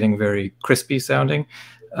equipment is getting very crispy sounding.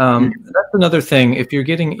 That's another thing. If you're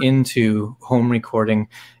getting into home recording,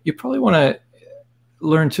 you probably want to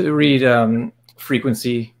learn to read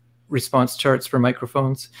frequency response charts for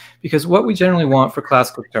microphones, because what we generally want for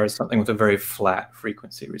classical guitar is something with a very flat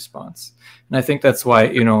frequency response. And I think that's why,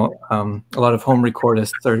 you know, a lot of home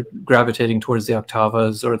recordists are gravitating towards the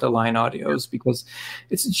Octavas or the line audios, because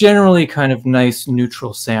it's generally kind of nice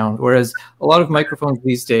neutral sound, whereas a lot of microphones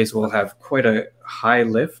these days will have quite a high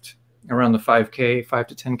lift around the 5 to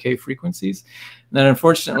 10K frequencies. And that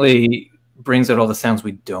unfortunately brings out all the sounds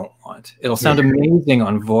we don't want. It'll sound amazing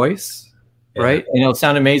on voice, right? And it'll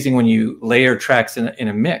sound amazing when you layer tracks in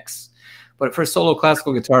a mix. But for solo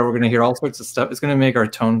classical guitar, we're going to hear all sorts of stuff. It's going to make our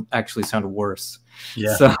tone actually sound worse.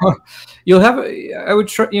 Yeah. So you'll have, I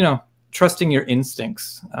would, you know, trusting your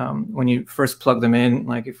instincts when you first plug them in.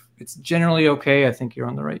 Like if it's generally okay, I think you're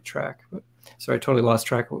on the right track. But sorry, I totally lost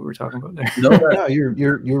track of what we were talking about there. No,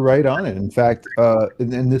 you're right on it. In fact,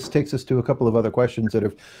 and this takes us to a couple of other questions that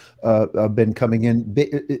have been coming in.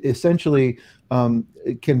 Essentially,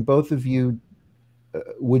 can both of you,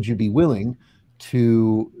 would you be willing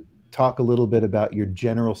to talk a little bit about your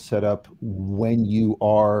general setup when you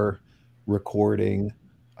are recording,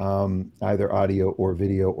 either audio or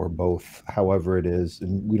video or both, however it is?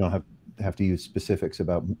 And we don't have to use specifics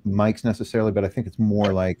about mics necessarily, but I think it's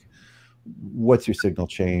more like, what's your signal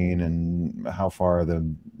chain and how far are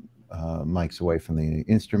the mics away from the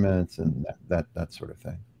instruments and that sort of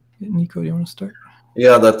thing. Nico, do you want to start?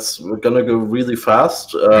 Yeah, we're gonna go really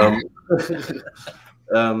fast.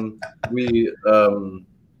 We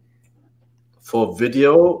for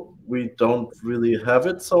video, we don't really have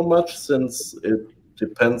it so much since it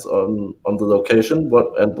depends on the location,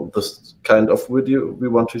 and this kind of video we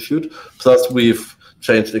want to shoot. Plus, we've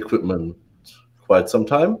changed equipment quite some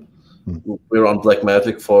time. We're on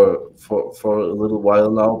Blackmagic for a little while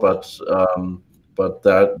now, but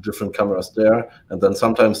there are different cameras there, and then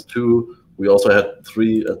sometimes 2. We also had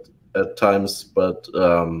 3 at times, but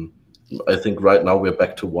I think right now we're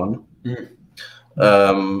back to 1.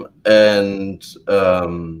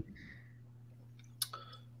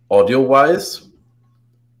 Audio-wise,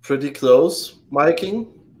 pretty close miking.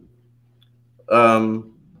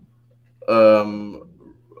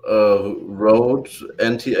 Rode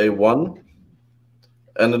NTA1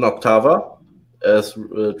 and an Octava, as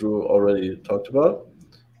Drew already talked about,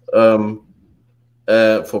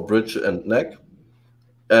 for bridge and neck,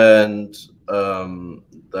 and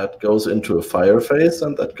that goes into a Fireface,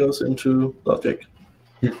 and that goes into Logic.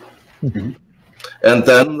 And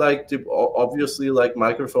then, like, obviously, like,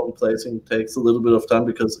 microphone placing takes a little bit of time,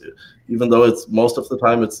 because even though it's most of the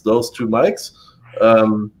time it's those 2 mics,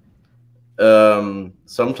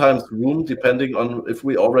 sometimes room, depending on if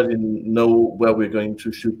we already know where we're going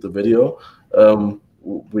to shoot the video,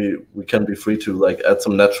 we can be free to, like, add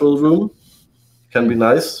some natural room. Can be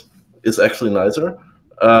nice. It's actually nicer.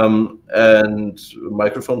 And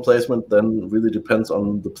microphone placement then really depends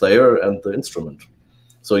on the player and the instrument.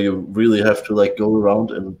 So you really have to, like, go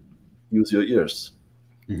around and use your ears,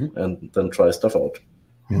 and then try stuff out.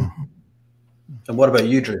 And what about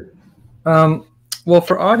you, Drew? Well,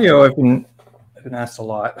 for audio, I've been asked a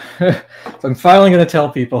lot, so I'm finally going to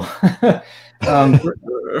tell people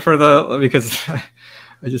because I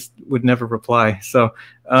just would never reply. So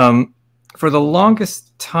for the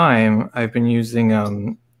longest time, I've been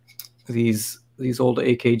using these old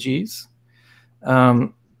AKGs,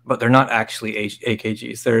 but they're not actually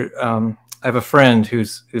AKGs. They're I have a friend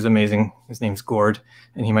who's amazing. His name's Gord,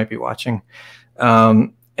 and he might be watching.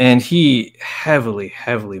 And he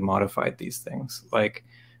heavily modified these things. Like,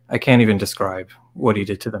 I can't even describe what he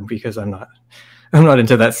did to them, because I'm not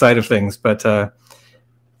into that side of things. But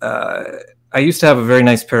I used to have a very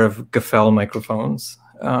nice pair of Gefell microphones,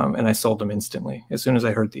 and I sold them instantly as soon as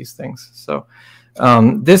I heard these things. So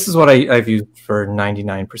this is what I've used for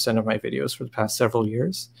 99% of my videos for the past several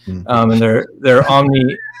years, and they're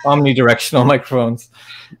omnidirectional microphones.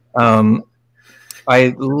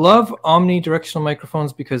 I love omnidirectional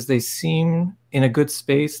microphones because they seem in a good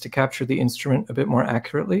space to capture the instrument a bit more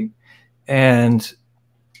accurately, and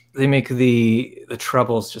they make the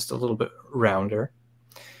trebles just a little bit rounder.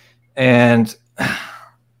 And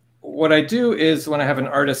what I do is, when I have an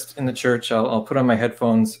artist in the church, I'll put on my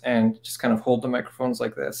headphones and just kind of hold the microphones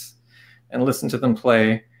like this and listen to them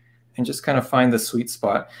play, and just kind of find the sweet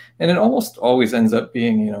spot. And it almost always ends up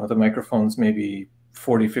being, you know, the microphones maybe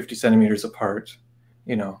 40, 50 centimeters apart,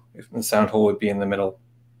 you know, if the sound hole would be in the middle.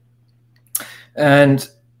 And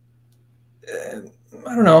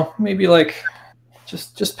I don't know, maybe like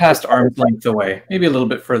just past arm's length away, maybe a little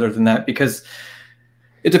bit further than that, because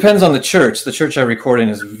it depends on the church. The church I record in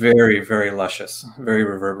is very, very luscious, very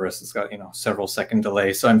reverberous. It's got, you know, several second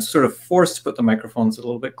delay. So I'm sort of forced to put the microphones a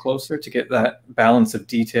little bit closer to get that balance of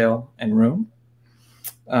detail and room.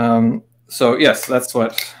 So yes, that's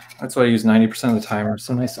what I use 90% of the time, are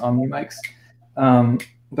some nice Omni mics.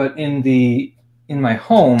 But in my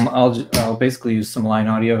home, I'll basically use some line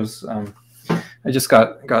audios. I just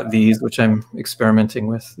got these, which I'm experimenting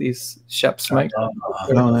with, these Sheps mics.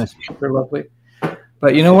 Oh, nice. They're lovely.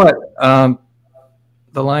 But you know what?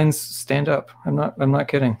 The lines stand up. I'm not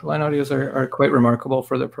kidding. The line audios are quite remarkable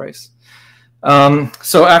for their price.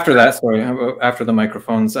 So after that, after the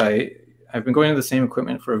microphones, I've been going to the same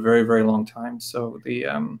equipment for a very, very long time. So the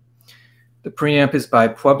preamp is by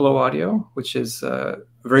Pueblo Audio, which is a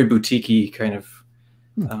very boutique-y kind of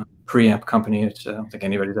preamp company, which I don't think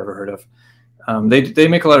anybody's ever heard of. They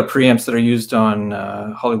make a lot of preamps that are used on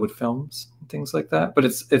Hollywood films and things like that, but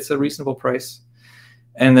it's a reasonable price.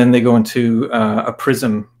 And then they go into a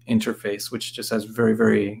Prism interface, which just has very,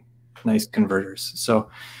 very nice converters. So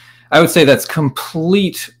I would say that's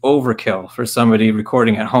complete overkill for somebody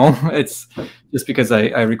recording at home. It's just because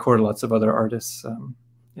I record lots of other artists and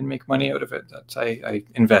make money out of it, that I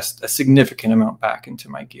invest a significant amount back into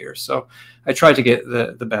my gear. So I try to get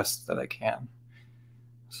the best that I can.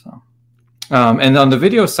 So, and on the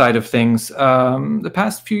video side of things, the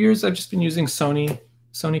past few years, I've just been using Sony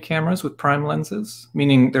cameras with prime lenses,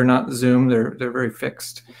 meaning they're not zoom, they're very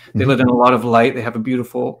fixed. They let in a lot of light. They have a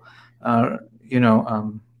beautiful,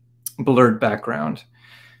 blurred background,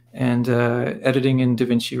 and editing in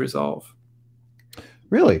DaVinci Resolve.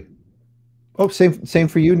 Really? Oh, same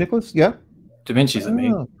for you, Nicholas? Yeah. DaVinci's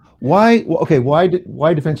amazing. Why? Okay, why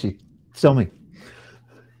DaVinci? Tell me.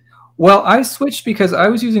 Well, I switched because I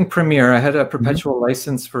was using Premiere. I had a perpetual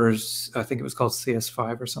license for, I think it was called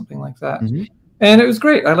CS5 or something like that. And it was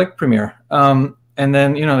great. I liked Premiere. And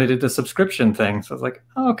then, you know, they did the subscription thing. So I was like,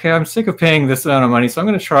 oh, okay, I'm sick of paying this amount of money, so I'm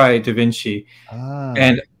going to try DaVinci.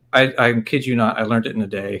 And I kid you not, I learned it in a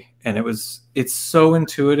day. And it's so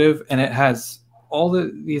intuitive, and it has all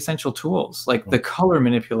the essential tools. Like the color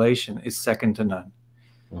manipulation is second to none.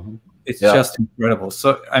 It's just incredible.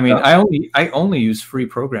 So, I mean, I only use free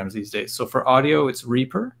programs these days. So for audio, it's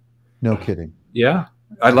Reaper. No kidding. Yeah,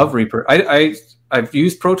 I love Reaper. I've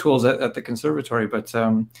used Pro Tools at the conservatory, but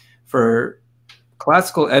for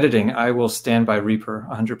classical editing, I will stand by Reaper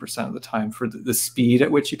 100% of the time for the speed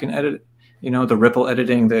at which you can edit it. You know, the ripple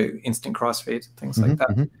editing, the instant crossfades, things like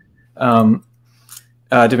that.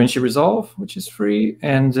 DaVinci Resolve, which is free,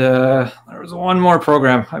 and there was one more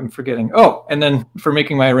program I'm forgetting. Oh, and then for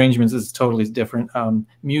making my arrangements is totally different.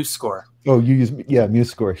 MuseScore. Oh, you use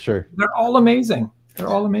MuseScore, sure. They're all amazing. They're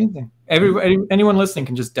all amazing. Anyone listening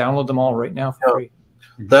can just download them all right now for free.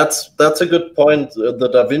 That's a good point. The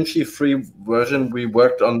DaVinci free version, we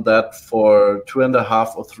worked on that for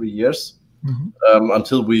 2.5 or 3 years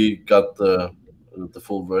until we got the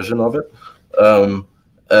full version of it,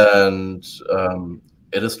 and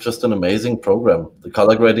it is just an amazing program. The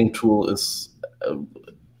color grading tool is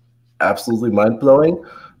absolutely mind-blowing.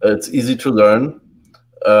 It's easy to learn.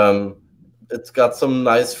 It's got some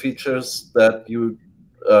nice features that you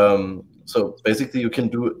so basically you can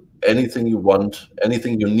do anything you want,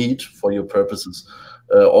 anything you need for your purposes.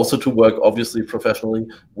 Also to work obviously professionally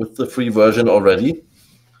with the free version already,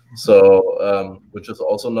 so which is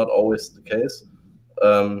also not always the case.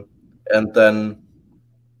 And then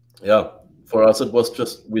for us it was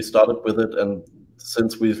just, we started with it, and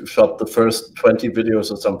since we shot the first 20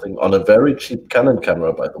 videos or something on a very cheap Canon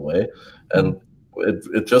camera, by the way, and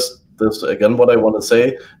it just, this again what I want to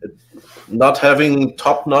say, not having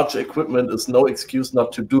top-notch equipment is no excuse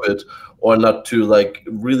not to do it, or not to like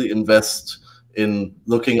really invest in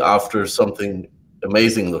looking after something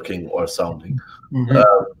amazing looking or sounding.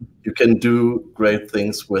 You can do great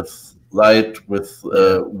things with light, with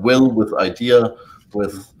will, with idea,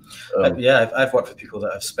 with I've worked with people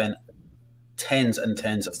that have spent tens and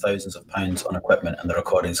tens of thousands of pounds on equipment, and the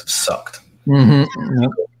recordings have sucked.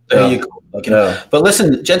 There you go. Okay. But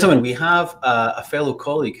listen, gentlemen, we have a fellow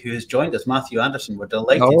colleague who has joined us, Matthew Anderson. We're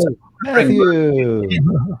delighted to bring Matthew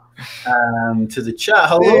to the chat.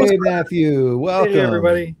 Hello, hey, Matthew. Welcome. Hey,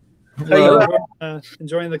 everybody.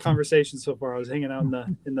 Enjoying the conversation so far. I was hanging out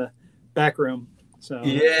in the back room. So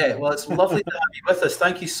yeah, well, it's lovely to have you with us.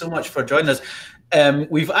 Thank you so much for joining us.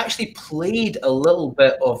 We've actually played a little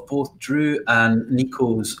bit of both Drew and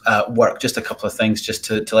Nico's work, just a couple of things just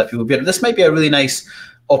to let people be. This might be a really nice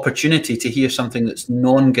opportunity to hear something that's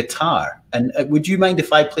non-guitar. And would you mind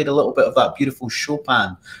if I played a little bit of that beautiful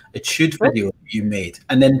Chopin Etude video that you made?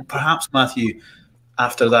 And then perhaps, Matthew,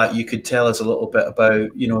 after that, you could tell us a little bit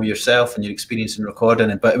about, you know, yourself and your experience in recording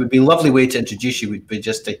it. But it would be a lovely way to introduce you, would be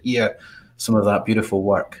just to hear some of that beautiful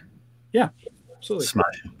work. Yeah, absolutely.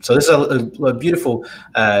 Smashing. So this is a beautiful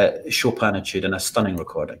Chopin Etude and a stunning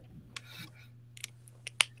recording.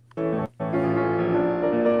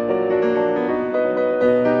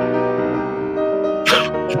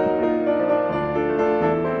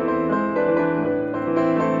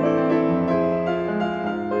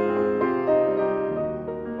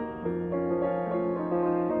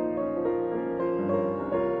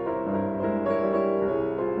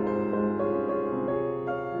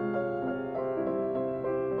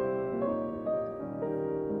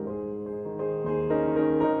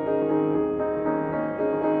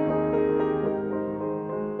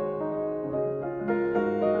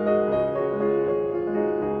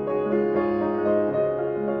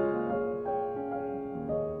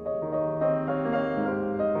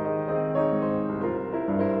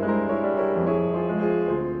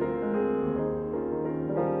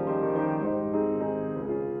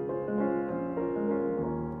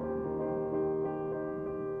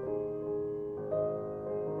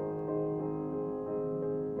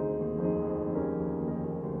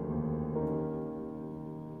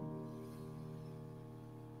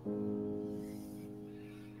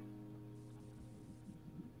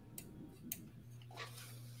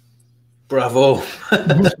 Bravo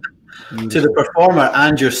to the performer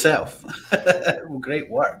and yourself. Great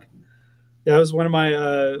work. Yeah, it was one of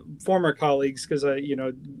my former colleagues, because I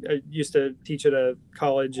used to teach at a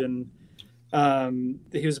college, and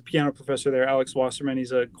He was a piano professor there, Alex Wasserman.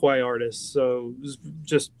 He's a Kwai artist, so it was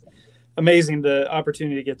just amazing the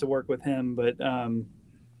opportunity to get to work with him. But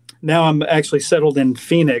now I'm actually settled in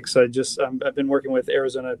Phoenix. I've been working with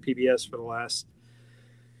Arizona PBS for the last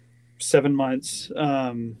 7 months,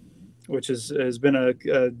 which has been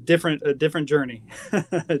a different journey,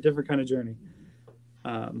 a different kind of journey.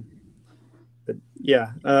 But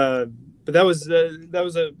yeah, but that was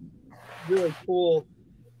a really cool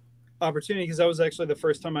opportunity, because that was actually the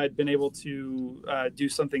first time I'd been able to do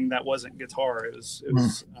something that wasn't guitar. It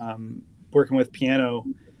was working with piano.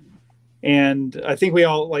 And I think we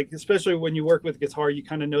all, like, especially when you work with guitar, you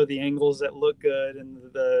kind of know the angles that look good and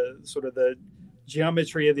the sort of the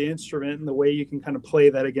geometry of the instrument and the way you can kind of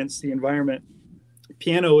play that against the environment.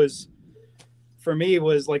 Piano is, for me,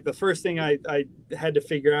 was like the first thing I had to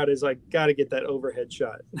figure out is I got to get that overhead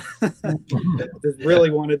shot. I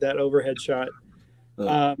really wanted that overhead shot.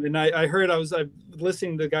 And I heard, I'm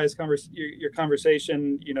listening to the guys' your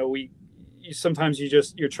conversation. You know, sometimes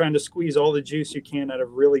you're trying to squeeze all the juice you can out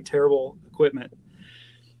of really terrible equipment.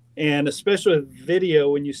 And especially with video,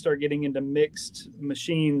 when you start getting into mixed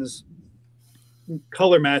machines,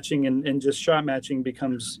 color matching and just shot matching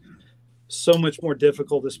becomes so much more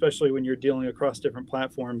difficult, especially when you're dealing across different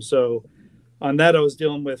platforms. So on that, I was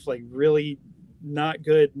dealing with like really not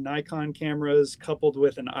good Nikon cameras coupled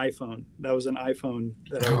with an iPhone. That was an iPhone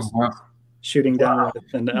that I was shooting down with.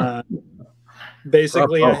 And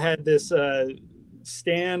basically I had this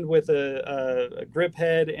stand with a grip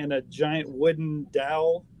head and a giant wooden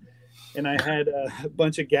dowel. And I had a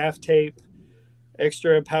bunch of gaff tape,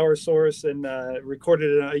 extra power source, and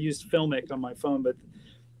recorded it. I used Filmic on my phone, but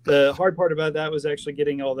the hard part about that was actually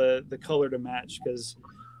getting all the color to match, because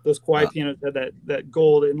those Kwai pianos had that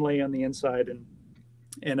gold inlay on the inside,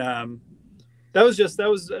 and I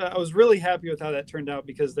was really happy with how that turned out,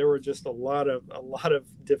 because there were just a lot of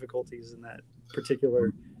difficulties in that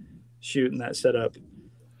particular shoot and that setup.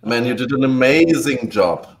 Man, you did an amazing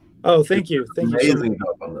job. Oh, thank you. Amazing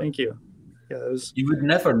job on that. Thank you. Yeah, it was. You would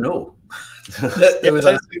never know. It was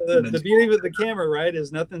the beauty with the camera, right?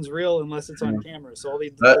 Is nothing's real unless it's on camera. So all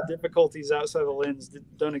the difficulties outside the lens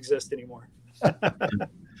don't exist anymore. I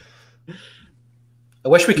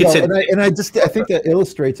wish we could sit. I think that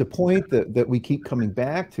illustrates a point that we keep coming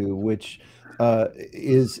back to, which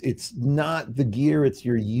is it's not the gear, it's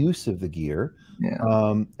your use of the gear.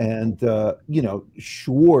 Yeah.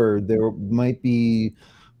 Sure, there might be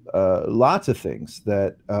lots of things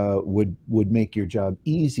that would make your job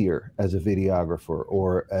easier as a videographer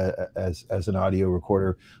or as an audio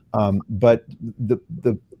recorder, but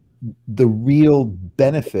the real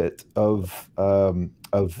benefit of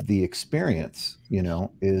the experience,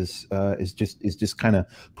 is just kind of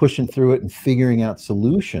pushing through it and figuring out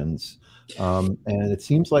solutions. And it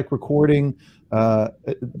seems like recording,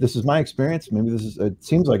 this is my experience, maybe it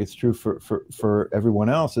seems like it's true for everyone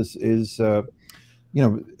else, is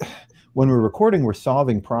when we're recording, we're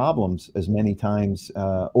solving problems as many times,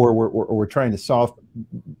 or we're trying to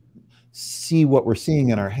see what we're seeing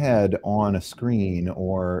in our head on a screen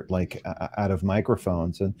or like out of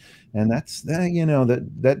microphones, and that's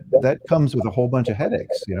that comes with a whole bunch of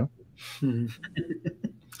headaches, Mm-hmm.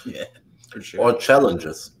 Yeah, for sure. Or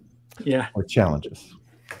challenges. Yeah, or challenges.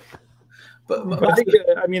 But I think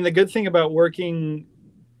the good thing about working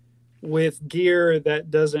with gear that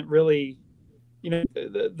doesn't really,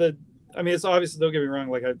 it's obvious, don't get me wrong,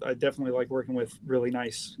 like I definitely like working with really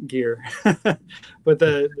nice gear. But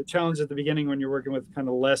the challenge at the beginning when you're working with kind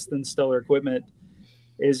of less than stellar equipment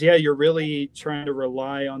is, you're really trying to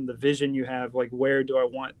rely on the vision you have, like where do I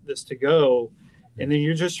want this to go? And then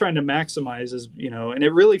you're just trying to maximize, and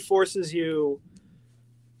it really forces you.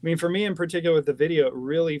 For me in particular with the video, it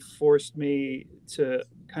really forced me to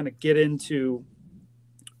kind of get into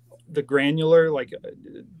the granular, like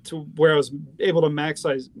to where I was able to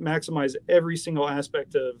maximize every single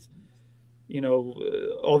aspect of,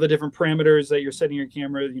 all the different parameters that you're setting your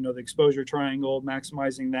camera, the exposure triangle,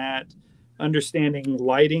 maximizing that, understanding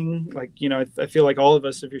lighting. Like, I feel like all of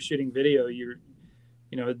us, if you're shooting video,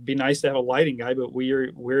 it'd be nice to have a lighting guy, but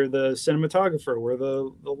we're the cinematographer, we're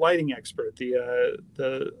the lighting expert,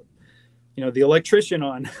 the electrician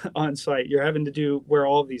on site. You're having to wear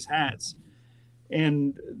all of these hats.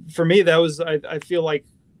 And for me, that was, I feel like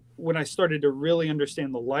when I started to really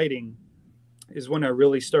understand the lighting is when I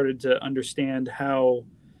really started to understand how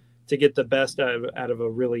to get the best out of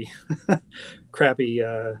a really crappy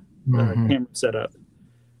camera setup.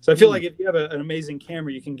 So I feel like if you have an amazing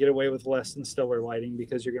camera, you can get away with less than stellar lighting,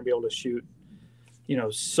 because you're going to be able to shoot,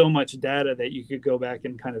 so much data that you could go back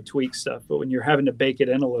and kind of tweak stuff. But when you're having to bake it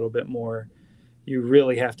in a little bit more, you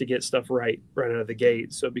really have to get stuff right out of the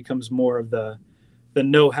gate. So it becomes more of the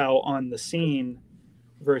know-how on the scene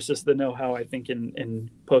versus the know-how, I think, in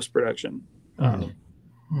post-production.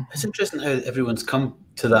 It's interesting how everyone's come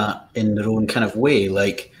to that in their own kind of way.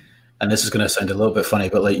 Like, and this is going to sound a little bit funny,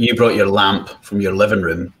 but like you brought your lamp from your living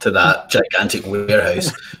room to that gigantic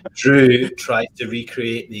warehouse. Drew tried to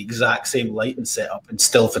recreate the exact same lighting setup and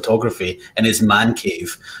still photography in his man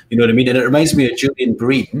cave. You know what I mean? And it reminds me of Julian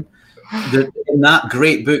Bream. In that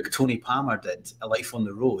great book Tony Palmer did, A Life on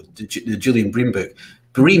the Road, the Julian Bream book,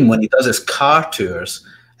 Bream, when he does his car tours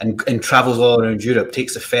and travels all around Europe,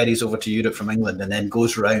 takes the ferries over to Europe from England and then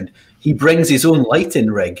goes around, he brings his own lighting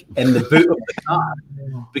rig in the boot of the car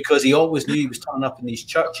because he always knew he was turning up in these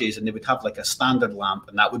churches and they would have like a standard lamp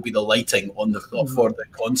and that would be the lighting on the for the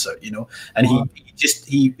concert, you know. And he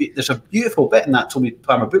there's a beautiful bit in that Tony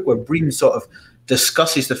Palmer book where Bream sort of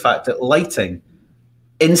discusses the fact that lighting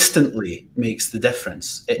instantly makes the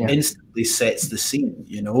difference. It instantly sets the scene,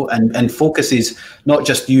 you know, and focuses not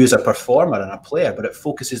just you as a performer and a player, but it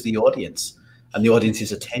focuses the audience and the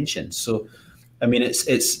audience's attention. So, I mean, it's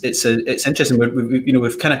interesting.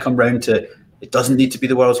 We've kind of come round to it doesn't need to be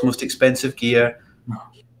the world's most expensive gear,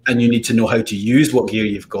 and you need to know how to use what gear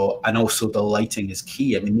you've got, and also the lighting is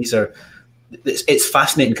key. I mean, it's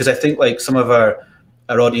fascinating because I think like some of our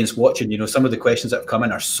audience watching, you know, some of the questions that have come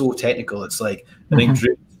in are so technical. It's like, I think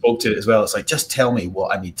Drew spoke to it as well. It's like, just tell me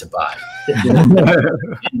what I need to buy.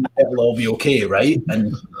 It'll all be okay, right?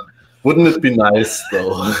 And wouldn't it be nice though?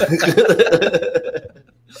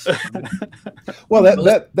 Well,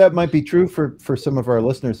 that might be true for some of our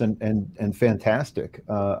listeners and fantastic.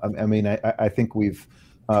 I mean, I think we've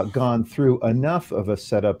gone through enough of a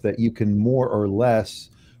setup that you can more or less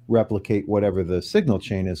replicate whatever the signal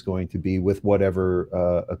chain is going to be with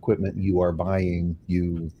whatever equipment you are buying,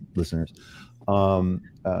 you listeners.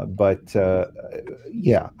 But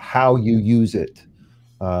how you use it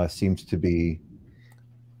seems to be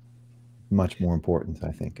much more important,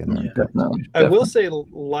 I think. I will say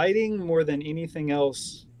lighting more than anything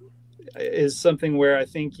else is something where I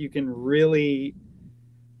think you can really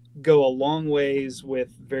go a long ways with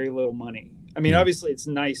very little money. I mean, obviously it's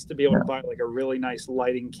nice to be able to buy like a really nice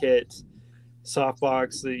lighting kit,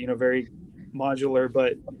 softbox, you know, very modular,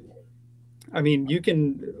 but I mean, you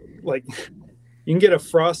can get a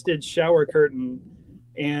frosted shower curtain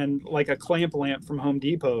and like a clamp lamp from Home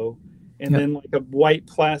Depot, and then like a white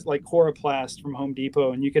like Coroplast from Home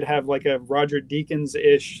Depot, and you could have like a Roger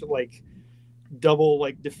Deakins-ish like double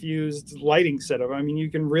like diffused lighting setup. I mean,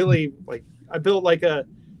 you can really I built like a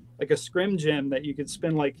scrim gem that you could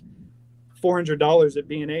spend like $400 at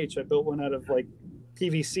B&H. I built one out of like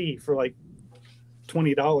PVC for like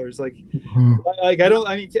 $20. I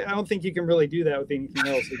don't think you can really do that with anything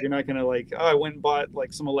else. Like, you're not gonna I went and bought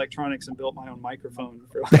like some electronics and built my own microphone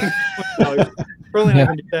for like $20. Probably not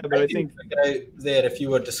gonna do that, but I think there, if you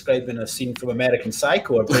were describing a scene from American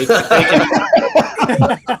Psycho or breaking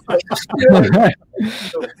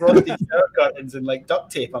frosty shower curtains and like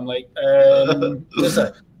duct tape, I'm like, this is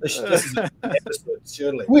an episode,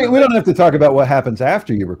 surely. We don't have to talk about what happens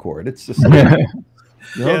after you record. It's just I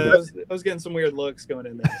was getting some weird looks going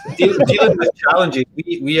in there. So. Dealing with challenges,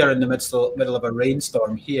 we are in the middle of a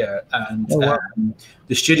rainstorm here, and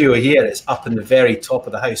the studio here is up in the very top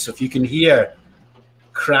of the house. So if you can hear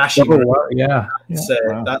crashing,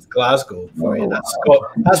 that's Glasgow for you.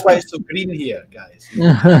 That's why it's so green here, guys.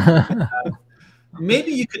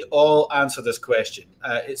 Maybe you could all answer this question.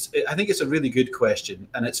 I think it's a really good question,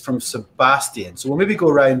 and it's from Sebastian. So we'll maybe go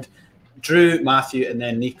around Drew, Matthew, and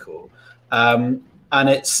then Nico. And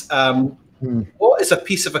it's what is a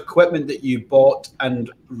piece of equipment that you bought and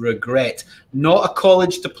regret? Not a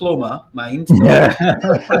college diploma, mind. Music.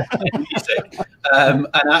 An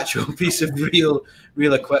actual piece of real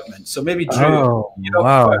equipment. So maybe Drew.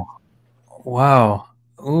 Wow.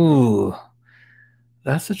 Ooh,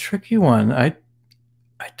 that's a tricky one. I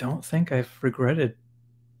don't think I've regretted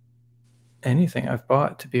anything I've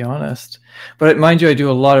bought, to be honest. But mind you, I do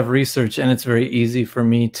a lot of research, and it's very easy for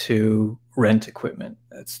me to rent equipment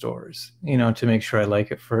at stores, you know, to make sure I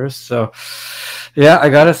like it first. So yeah, I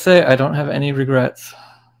gotta say I don't have any regrets.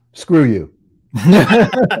 Screw you. And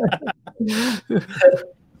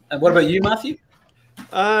what about you, Matthew?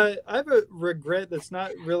 I have a regret that's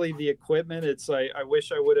not really the equipment. It's I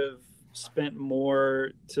wish I would have spent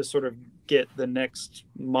more to sort of get the next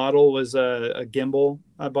model. Was a gimbal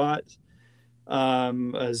I bought, a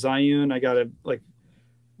Zhiyun. I got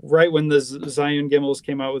right when the Zhiyun gimbals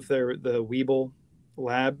came out with the Weeble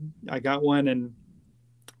Lab, I got one, and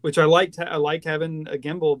which I like having a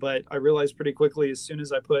gimbal, but I realized pretty quickly as soon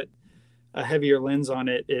as I put a heavier lens on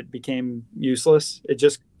it, it became useless.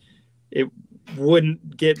 It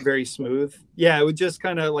wouldn't get very smooth. Yeah, it would just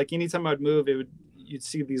kind of like anytime I'd move, you'd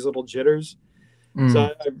see these little jitters.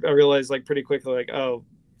 So I realized like pretty quickly, like, oh,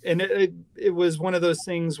 and it was one of those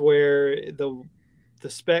things where the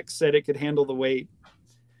specs said it could handle the weight.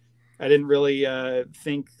 I didn't really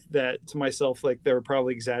think that to myself, like they were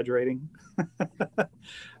probably exaggerating. I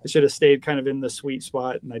should have stayed kind of in the sweet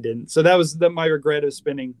spot, and I didn't. So that was my regret of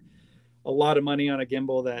spending a lot of money on a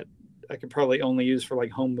gimbal that I could probably only use for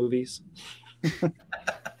like home movies.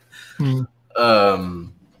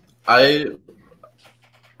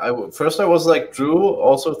 First I was like Drew,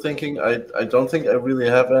 also thinking I don't think I really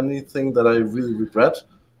have anything that I really regret,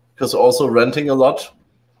 because also renting a lot.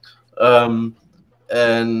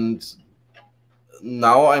 And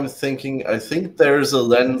now I'm thinking, I think there's a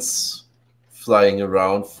lens flying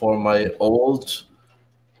around for my old,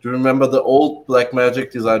 do you remember the old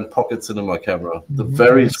Blackmagic design pocket cinema camera? The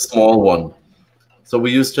very small one. So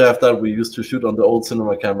we used to have that. We used to shoot on the old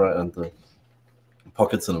cinema camera and the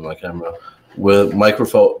pocket cinema camera with Micro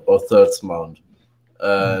Four Thirds mount.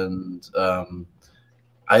 And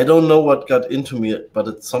I don't know what got into me, but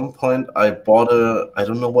at some point I bought I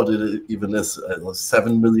don't know what it even is, a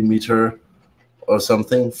 7mm or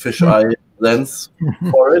something, fisheye lens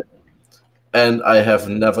for it. And I have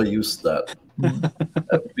never used that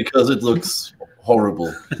because it looks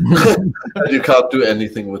horrible. You can't do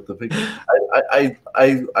anything with the picture.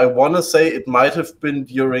 I want to say it might have been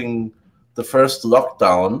during the first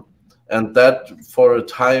lockdown, and that for a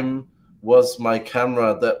time was my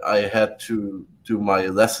camera that I had to do my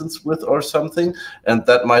lessons with or something, and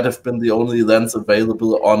that might have been the only lens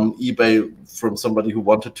available on eBay from somebody who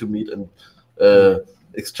wanted to meet and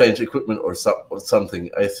exchange equipment or something.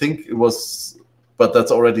 I think it was, but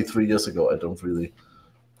that's already 3 years ago. I don't really.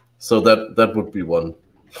 So that would be one.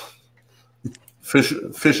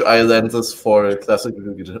 Fish eye lenses for a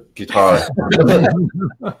classical guitar.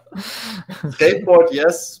 Skateboard,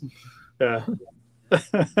 yes. Yeah.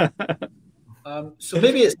 So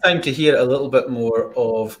maybe it's time to hear a little bit more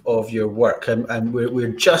of your work, and we're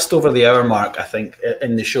just over the hour mark, I think,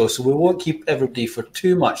 in the show, so we won't keep everybody for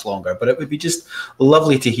too much longer, but it would be just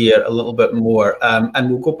lovely to hear a little bit more, and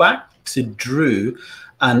we'll go back to Drew,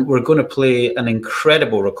 and we're going to play an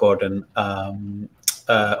incredible recording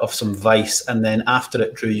of some Vice, and then after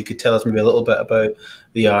it, Drew, you could tell us maybe a little bit about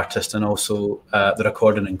the artist and also the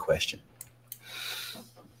recording in question.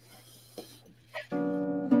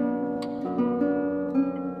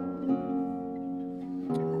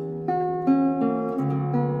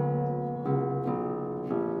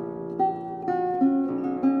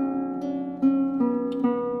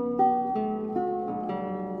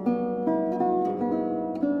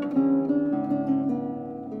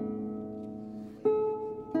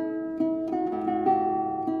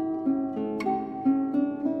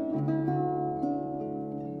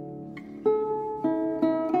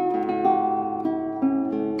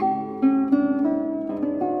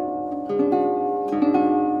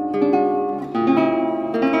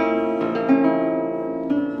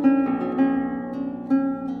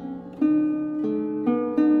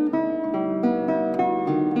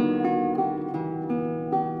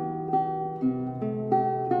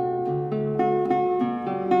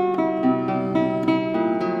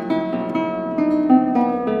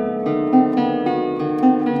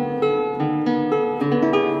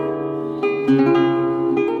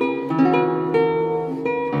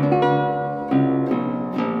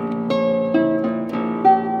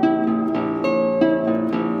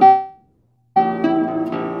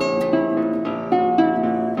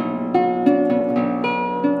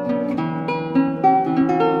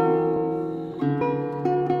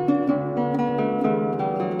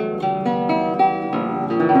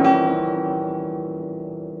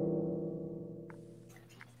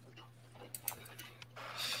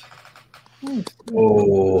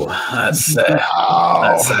 Oh, that's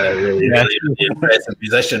a really, really impressive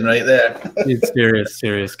musician right there. He's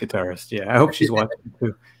serious guitarist. Yeah, I hope she's watching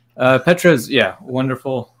too. Petra's, yeah,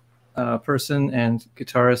 wonderful person and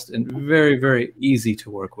guitarist, and very, very easy to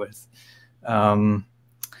work with. Having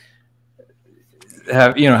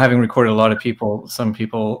recorded a lot of people, some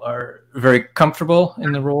people are very comfortable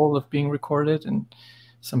in the role of being recorded, and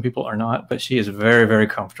some people are not. But she is very, very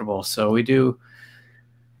comfortable. So we do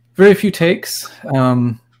very few takes,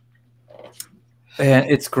 and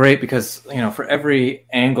it's great because for every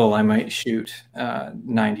angle I might shoot,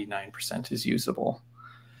 99% is usable.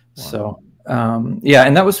 Wow. So yeah,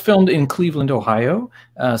 and that was filmed in Cleveland, Ohio.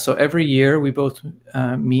 So every year we both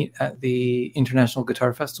meet at the International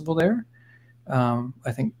Guitar Festival there.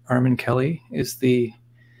 I think Armin Kelly is the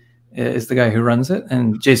is the guy who runs it,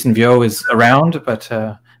 and Jason Vio is around, but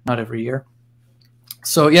not every year.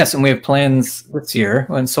 So yes, and we have plans this year,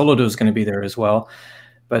 and Solodo is going to be there as well.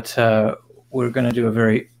 But we're going to do a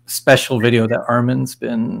very special video that Armin's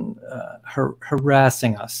been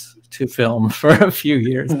harassing us to film for a few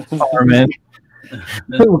years. Armin,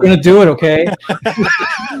 we're going to do it, okay? You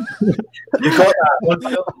got that on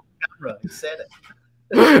camera. You said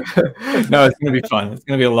it. No, it's going to be fun. It's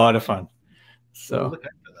going to be a lot of fun. So look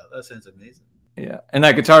out for that. That sounds amazing. Yeah, and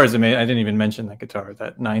that guitar is amazing. I didn't even mention that guitar.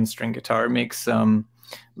 That 9-string guitar makes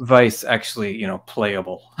Vice actually, you know,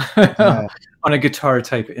 playable on a guitar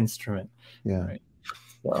type instrument. Yeah. Right?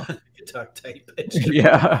 So, guitar type instrument.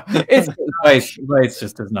 yeah, it's Vice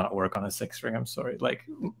just does not work on a 6-string. I'm sorry. Like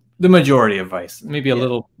the majority of Vice, maybe a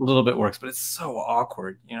little bit works, but it's so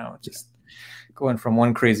awkward. You know, just going from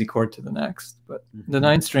one crazy chord to the next. But the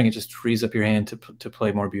 9-string, it just frees up your hand to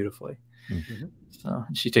play more beautifully. Mm-hmm. So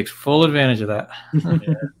she takes full advantage of that.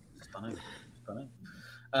 Yeah, stunning.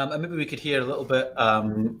 And maybe we could hear a little bit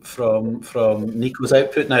from Nico's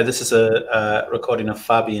output. Now, this is a recording of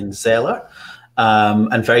Fabian Zeller,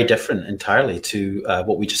 and very different entirely to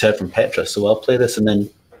what we just heard from Petra. So I'll play this and then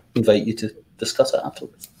invite you to discuss it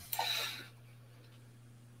afterwards.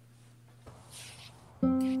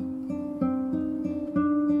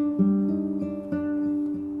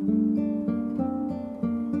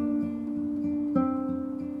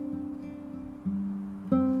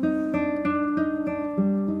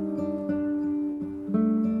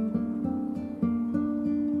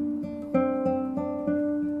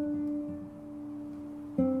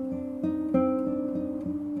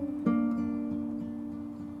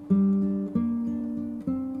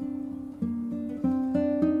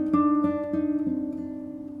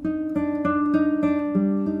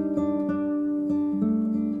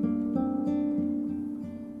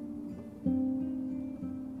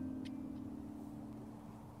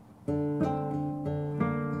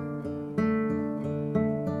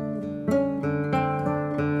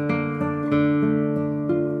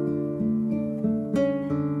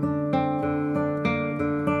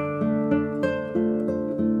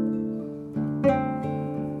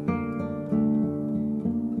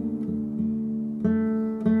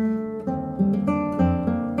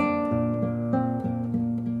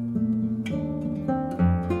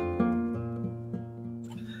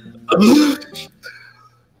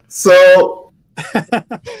 So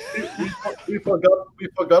we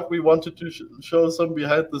forgot we wanted to show some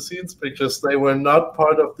behind the scenes pictures. They were not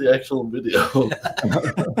part of the actual video.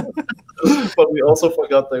 But we also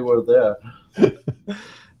forgot they were there.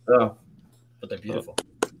 Yeah. But they're beautiful.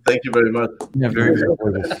 Thank you very much. Yeah, very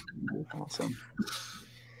good. Awesome.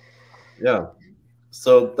 Yeah.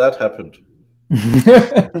 So that happened.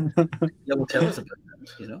 Yeah, well, tell us about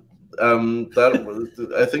that, you know? That was,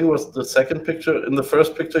 I think it was the second picture. In the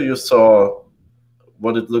first picture, you saw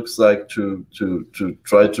what it looks like to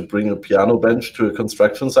try to bring a piano bench to a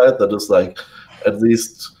construction site that is like at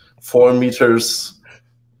least 4 meters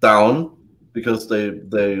down, because they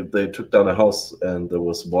took down a house and there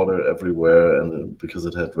was water everywhere, and because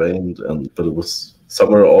it had rained, but it was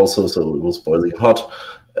summer also, so it was boiling hot,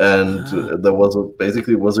 and there was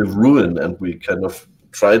basically a ruin, and we kind of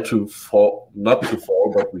tried to not to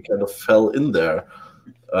fall, but we kind of fell in there,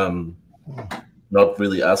 not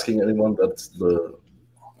really asking anyone. That's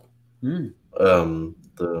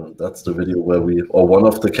that's the video where one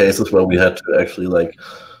of the cases where we had to actually like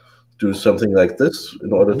do something like this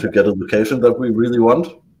in order to get a location that we really want.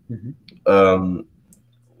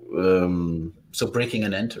 So breaking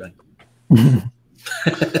and entering.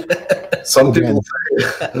 Some people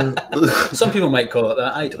Some people might call it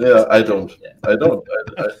that. I don't. Yeah, I don't. Yeah. I don't.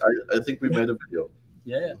 I think we made a video.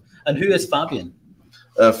 Yeah. And who is Fabian?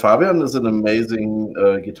 Fabian is an amazing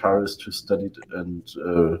guitarist who studied and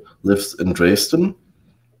lives in Dresden.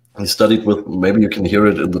 He studied with, maybe you can hear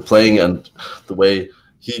it in the playing and the way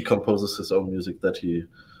he composes his own music, that he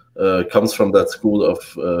comes from that school of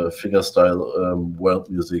fingerstyle world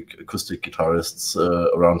music acoustic guitarists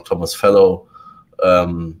around Thomas Fellow,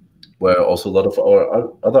 where also a lot of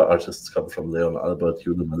our other artists come from, Leon Albert,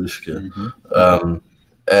 Jule Malischke.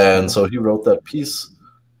 And so he wrote that piece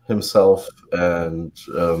himself, and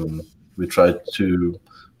we tried to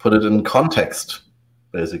put it in context,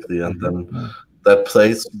 basically. And then that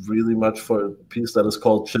plays really much for a piece that is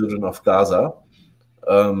called Children of Gaza.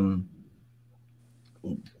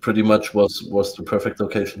 Pretty much was the perfect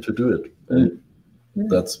location to do it. And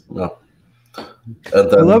that's, yeah. And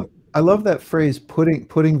then, I love that phrase,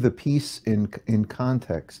 putting the piece in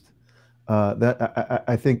context. That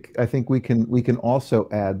I think we can also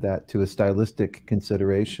add that to a stylistic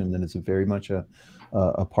consideration, and it's very much a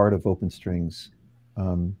a part of Open Strings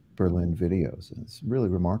Berlin videos. It's really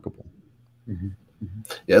remarkable.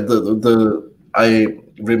 Yeah, I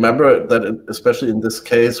remember that especially in this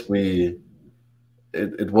case,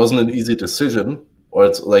 it wasn't an easy decision, or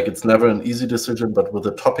it's never an easy decision, but with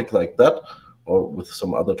a topic like that, or with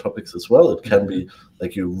some other topics as well, it can be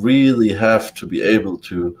like you really have to be able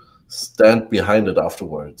to stand behind it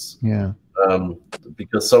afterwards. Yeah.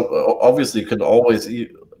 Because so obviously you can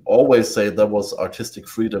always say there was artistic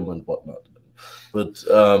freedom and whatnot, but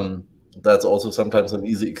that's also sometimes an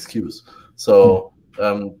easy excuse. So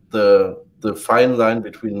the fine line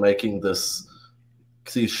between making this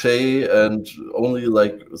cliche and only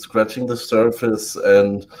like scratching the surface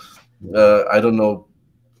and I don't know,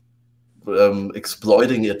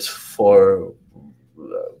 exploiting it for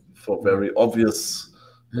very obvious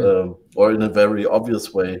or in a very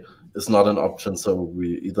obvious way is not an option. So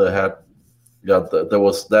we either had there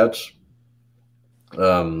was that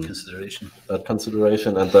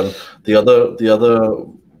consideration, and then the other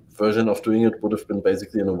version of doing it would have been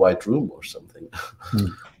basically in a white room or something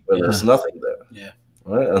where there's nothing there.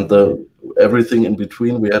 Right? And everything in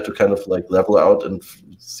between we had to kind of like level out and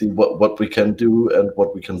see what we can do and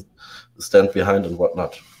what we can stand behind and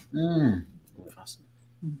whatnot.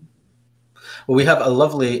 Well, we have a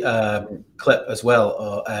lovely clip as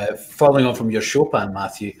well, following on from your Chopin,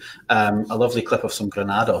 Matthew, a lovely clip of some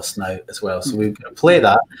Granados now as well. So we're going to play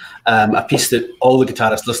that, a piece that all the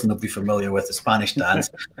guitarists listening will be familiar with, the Spanish Dance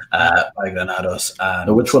by Granados.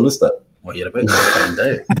 Now, which one is that? What you're about to find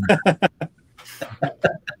out.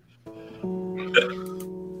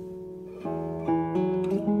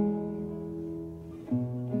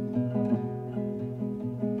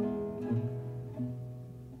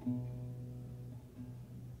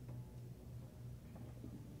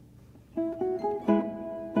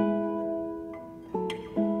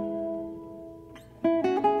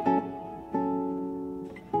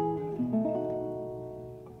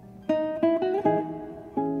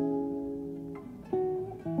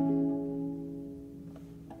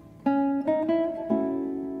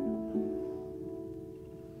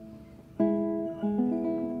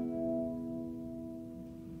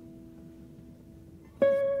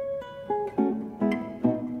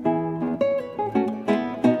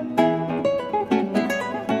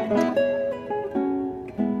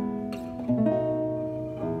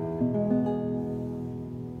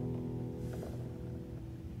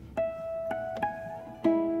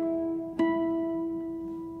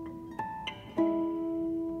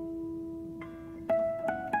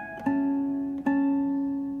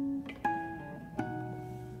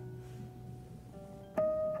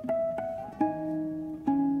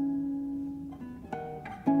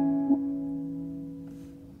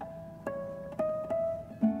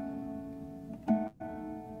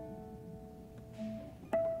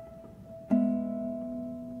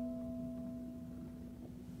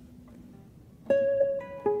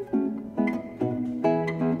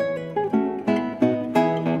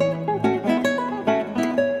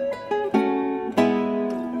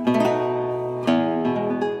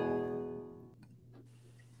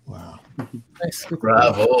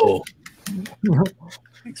 Bravo.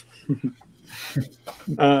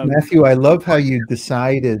 Matthew, I love how you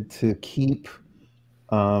decided to keep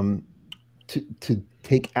to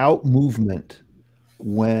take out movement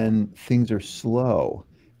when things are slow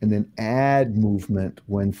and then add movement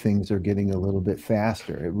when things are getting a little bit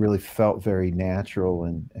faster. It really felt very natural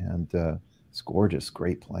and it's gorgeous.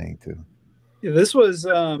 Great playing too. Yeah, this was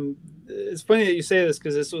it's funny that you say this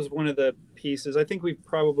because this was one of the pieces. I think we've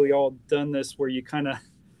probably all done this where you kind of,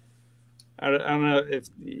 I don't know, if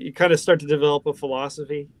you kind of start to develop a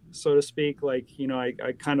philosophy, so to speak. Like, you know, I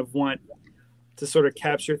kind of want to sort of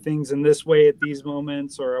capture things in this way at these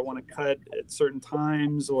moments, or I want to cut at certain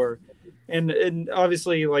times, or and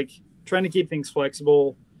obviously like trying to keep things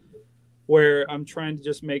flexible, where I'm trying to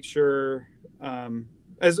just make sure,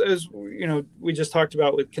 as you know, we just talked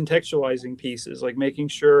about with contextualizing pieces, like making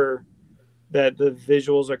sure that the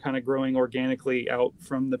visuals are kind of growing organically out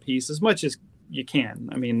from the piece as much as you can.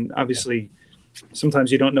 I mean, obviously,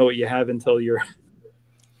 sometimes you don't know what you have until you're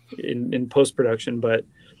in post-production, but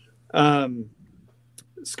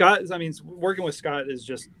Scott, I mean, working with Scott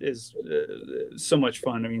is so much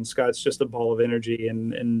fun. I mean, Scott's just a ball of energy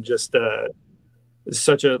and just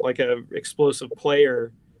such a explosive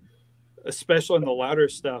player, especially in the louder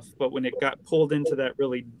stuff. But when it got pulled into that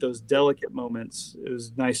those delicate moments, it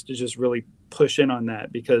was nice to just really push in on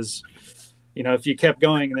that, because, you know, if you kept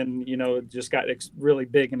going, then, you know, it just got really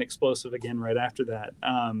big and explosive again right after that.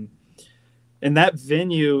 And that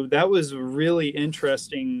venue, that was a really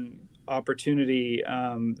interesting opportunity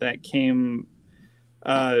that came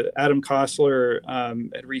Adam Kostler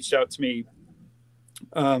had reached out to me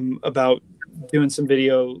about doing some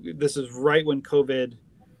video. This is right when COVID,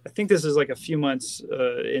 I think this is like a few months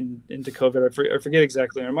into COVID. I forget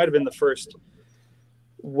exactly. It might have been the first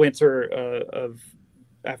winter of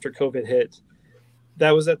after COVID hit.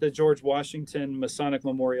 That was at the George Washington Masonic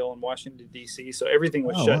Memorial in Washington, D.C. So everything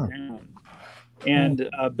was shut down. And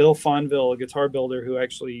Bill Fonville, a guitar builder who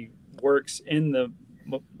actually works in the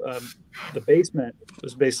basement,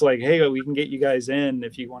 was basically like, hey, we can get you guys in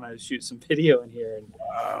if you want to shoot some video in here. And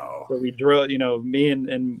so we drove, me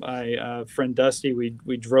and my friend Dusty,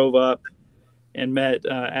 we drove up and met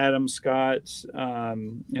Adam, Scott,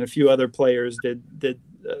 and a few other players.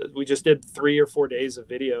 We just did 3 or 4 days of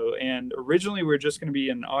video. And originally we were just going to be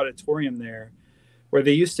in an auditorium there where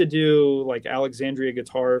they used to do like Alexandria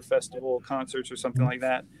Guitar Festival concerts or something like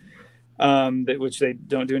that. Which they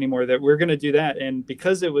don't do anymore. That we're going to do that, and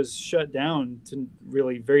because it was shut down to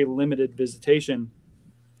really very limited visitation,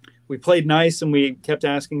 we played nice and we kept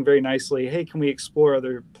asking very nicely, "Hey, can we explore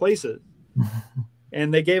other places?"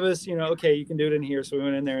 And they gave us, okay, you can do it in here. So we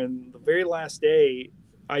went in there, and the very last day,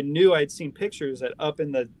 I knew I'd seen pictures that up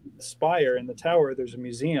in the spire in the tower, there's a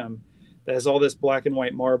museum that has all this black and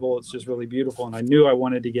white marble. It's just really beautiful, and I knew I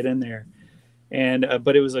wanted to get in there. And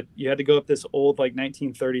but it was you had to go up this old like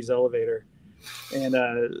 1930s elevator,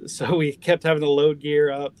 and so we kept having to load gear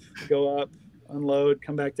up, go up, unload,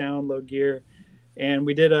 come back down, load gear, and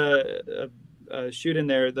we did a shoot in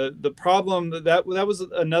there. The problem that was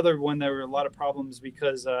another one. There were a lot of problems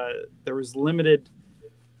because there was limited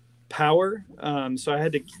power, so I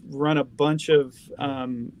had to run a bunch of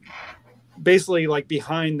basically like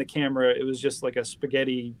behind the camera. It was just like a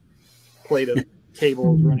spaghetti plate of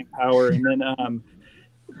cables running power, and then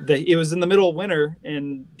it was in the middle of winter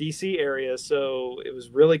in DC area, so it was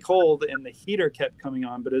really cold and the heater kept coming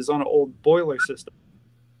on, but it was on an old boiler system,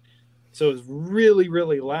 so it was really,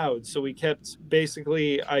 really loud. So we kept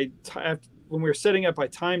basically when we were setting up, I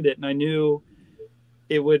timed it, and I knew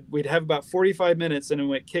we'd have about 45 minutes, and then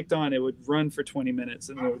when it kicked on, it would run for 20 minutes,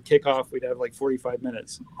 and then it would kick off. We'd have like 45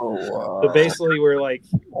 minutes. Oh, wow. So basically we're like,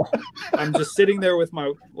 I'm just sitting there with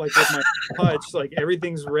my touch, like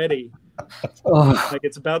everything's ready. Like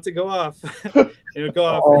it's about to go off. It would go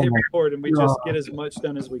off and hit record, and we just get as much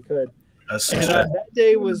done as we could. And that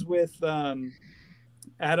day was with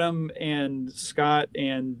Adam and Scott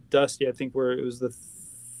and Dusty. I think it was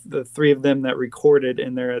the 3 of them that recorded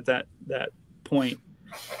in there at that point.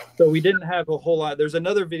 So we didn't have a whole lot. There's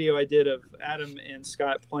another video I did of Adam and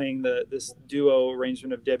Scott playing this duo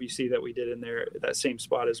arrangement of Debussy that we did in there, that same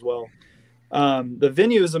spot as well. The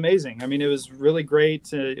venue is amazing. I mean, it was really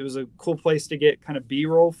great. It was a cool place to get kind of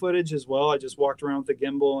B-roll footage as well. I just walked around with the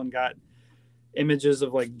gimbal and got images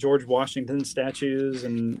of like George Washington statues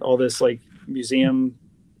and all this like museum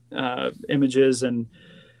images. And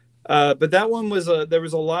but that one was there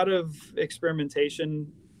was a lot of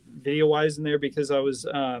experimentation video wise in there, because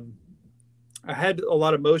I had a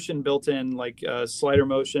lot of motion built in, like slider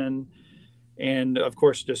motion, and of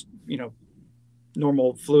course just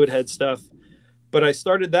normal fluid head stuff. But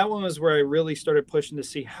that one was where I really started pushing to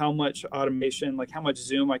see how much automation, like how much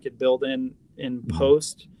zoom I could build in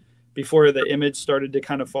post before the image started to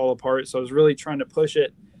kind of fall apart. So I was really trying to push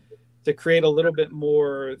it to create a little bit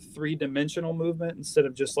more 3-dimensional movement instead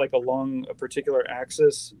of just like along a particular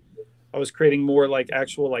axis. I was creating more like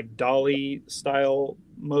actual like dolly style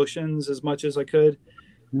motions as much as I could.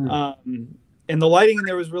 And the lighting in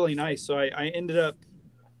there was really nice. So I ended up,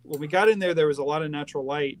 when we got in there, there was a lot of natural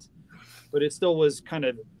light, but it still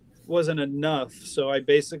wasn't enough. So I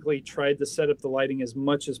basically tried to set up the lighting as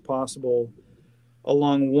much as possible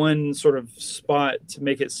along one sort of spot to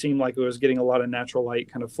make it seem like it was getting a lot of natural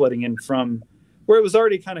light kind of flooding in from where it was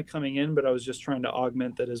already kind of coming in, but I was just trying to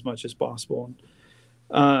augment that as much as possible.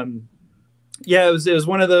 Yeah, it was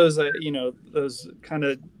one of those, those kind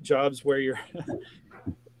of jobs where you're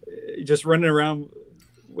just running around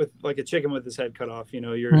with like a chicken with his head cut off.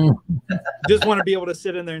 You're just want to be able to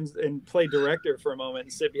sit in there and play director for a moment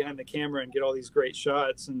and sit behind the camera and get all these great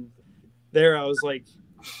shots. And there I was like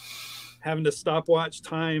having to stopwatch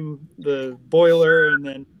time the boiler, and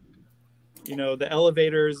then the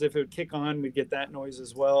elevators, if it would kick on, we'd get that noise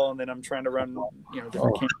as well. And then I'm trying to run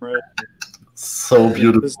different camera. So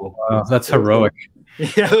beautiful. Wow, that's heroic.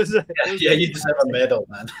 Yeah, you deserve a medal,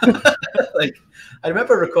 man. Like, I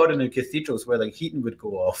remember recording in cathedrals where like heating would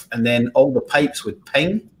go off, and then all the pipes would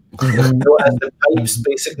ping. The pipes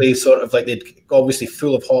basically sort of like they'd obviously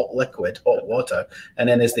full of hot water, and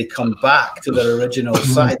then as they come back to their original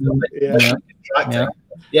side, so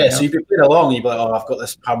you'd be playing along, you'd be like, oh, I've got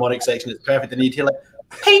this harmonic section, it's perfect, and you'd hear like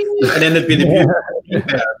ping, and then there'd be the music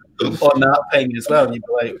on that ping as well. And you'd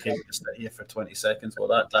be like, okay, we'll just sit here for 20 seconds while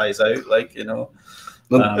that dies out, like, you know.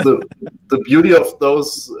 The beauty of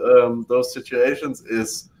those situations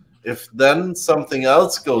is if then something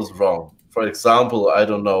else goes wrong. For example, I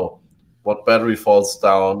don't know, what battery falls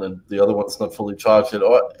down and the other one's not fully charged yet,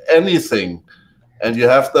 or anything, and you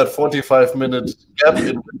have that 45-minute gap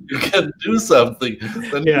in which you can do something,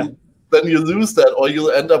 then you lose that, or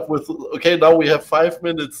you'll end up with, okay, now we have 5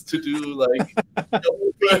 minutes to do, like,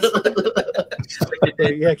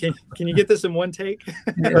 yeah, can you get this in one take?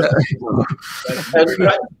 And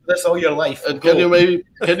that's all your life. And can you maybe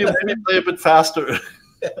play a bit faster?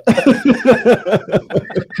 Oh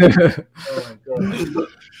my God.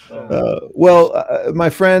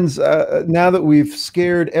 My friends, now that we've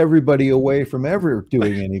scared everybody away from ever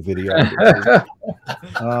doing any video,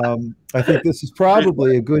 I think this is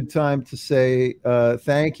probably a good time to say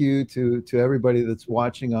thank you to everybody that's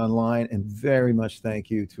watching online, and very much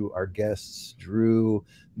thank you to our guests, Drew,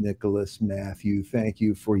 Nicolas, Matthew. Thank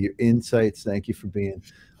you for your insights. Thank you for being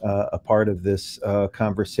a part of this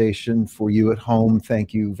conversation. For you at home,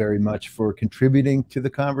 thank you very much for contributing to the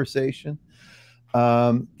conversation.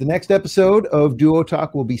 The next episode of Duo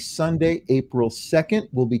Talk will be Sunday, April 2nd.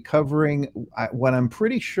 We'll be covering what I'm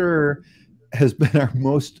pretty sure has been our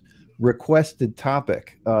most requested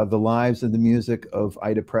topic, the lives and the music of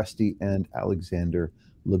Ida Presti and Alexander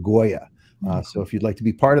Lagoya. So if you'd like to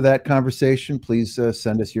be part of that conversation, please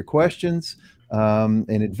send us your questions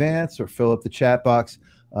in advance or fill up the chat box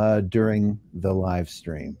during the live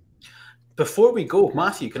stream. Before we go,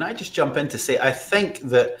 Matthew, can I just jump in to say, I think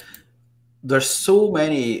that there's so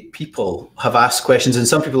many people have asked questions, and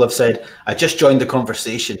some people have said, I just joined the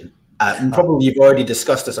conversation. And probably you've already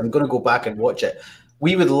discussed this. I'm going to go back and watch it.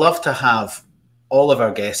 We would love to have all of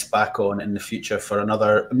our guests back on in the future for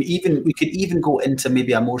another, I mean, we could even go into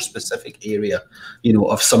maybe a more specific area, you know,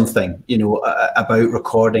 of something, you know, about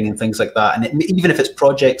recording and things like that. And even if it's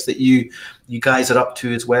projects that you guys are up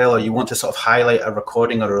to as well, or you want to sort of highlight a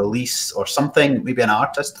recording or a release or something, maybe an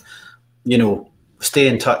artist, you know, stay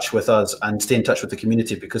in touch with us and stay in touch with the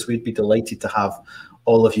community, because we'd be delighted to have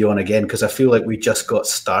all of you on again, because I feel like we just got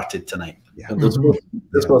started tonight. Yeah. And this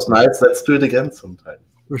was nice. Let's do it again sometime.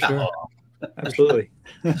 For sure. Absolutely.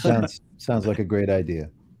 Sounds like a great idea.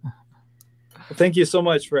 Well, thank you so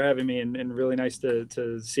much for having me, and really nice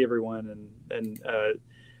to see everyone and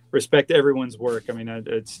respect everyone's work. I mean,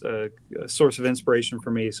 it's a source of inspiration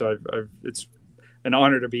for me. So it's an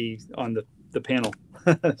honor to be on the panel.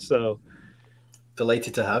 So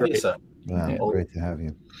delighted to have you, sir. Wow, yeah. Great to have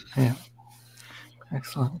you. Yeah.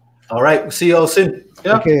 Excellent. All right. We'll see you all soon.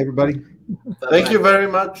 Yeah. Okay, everybody. Bye-bye. Thank you very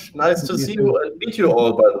much. Nice to see you and meet you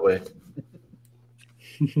all, by the way.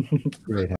 Great.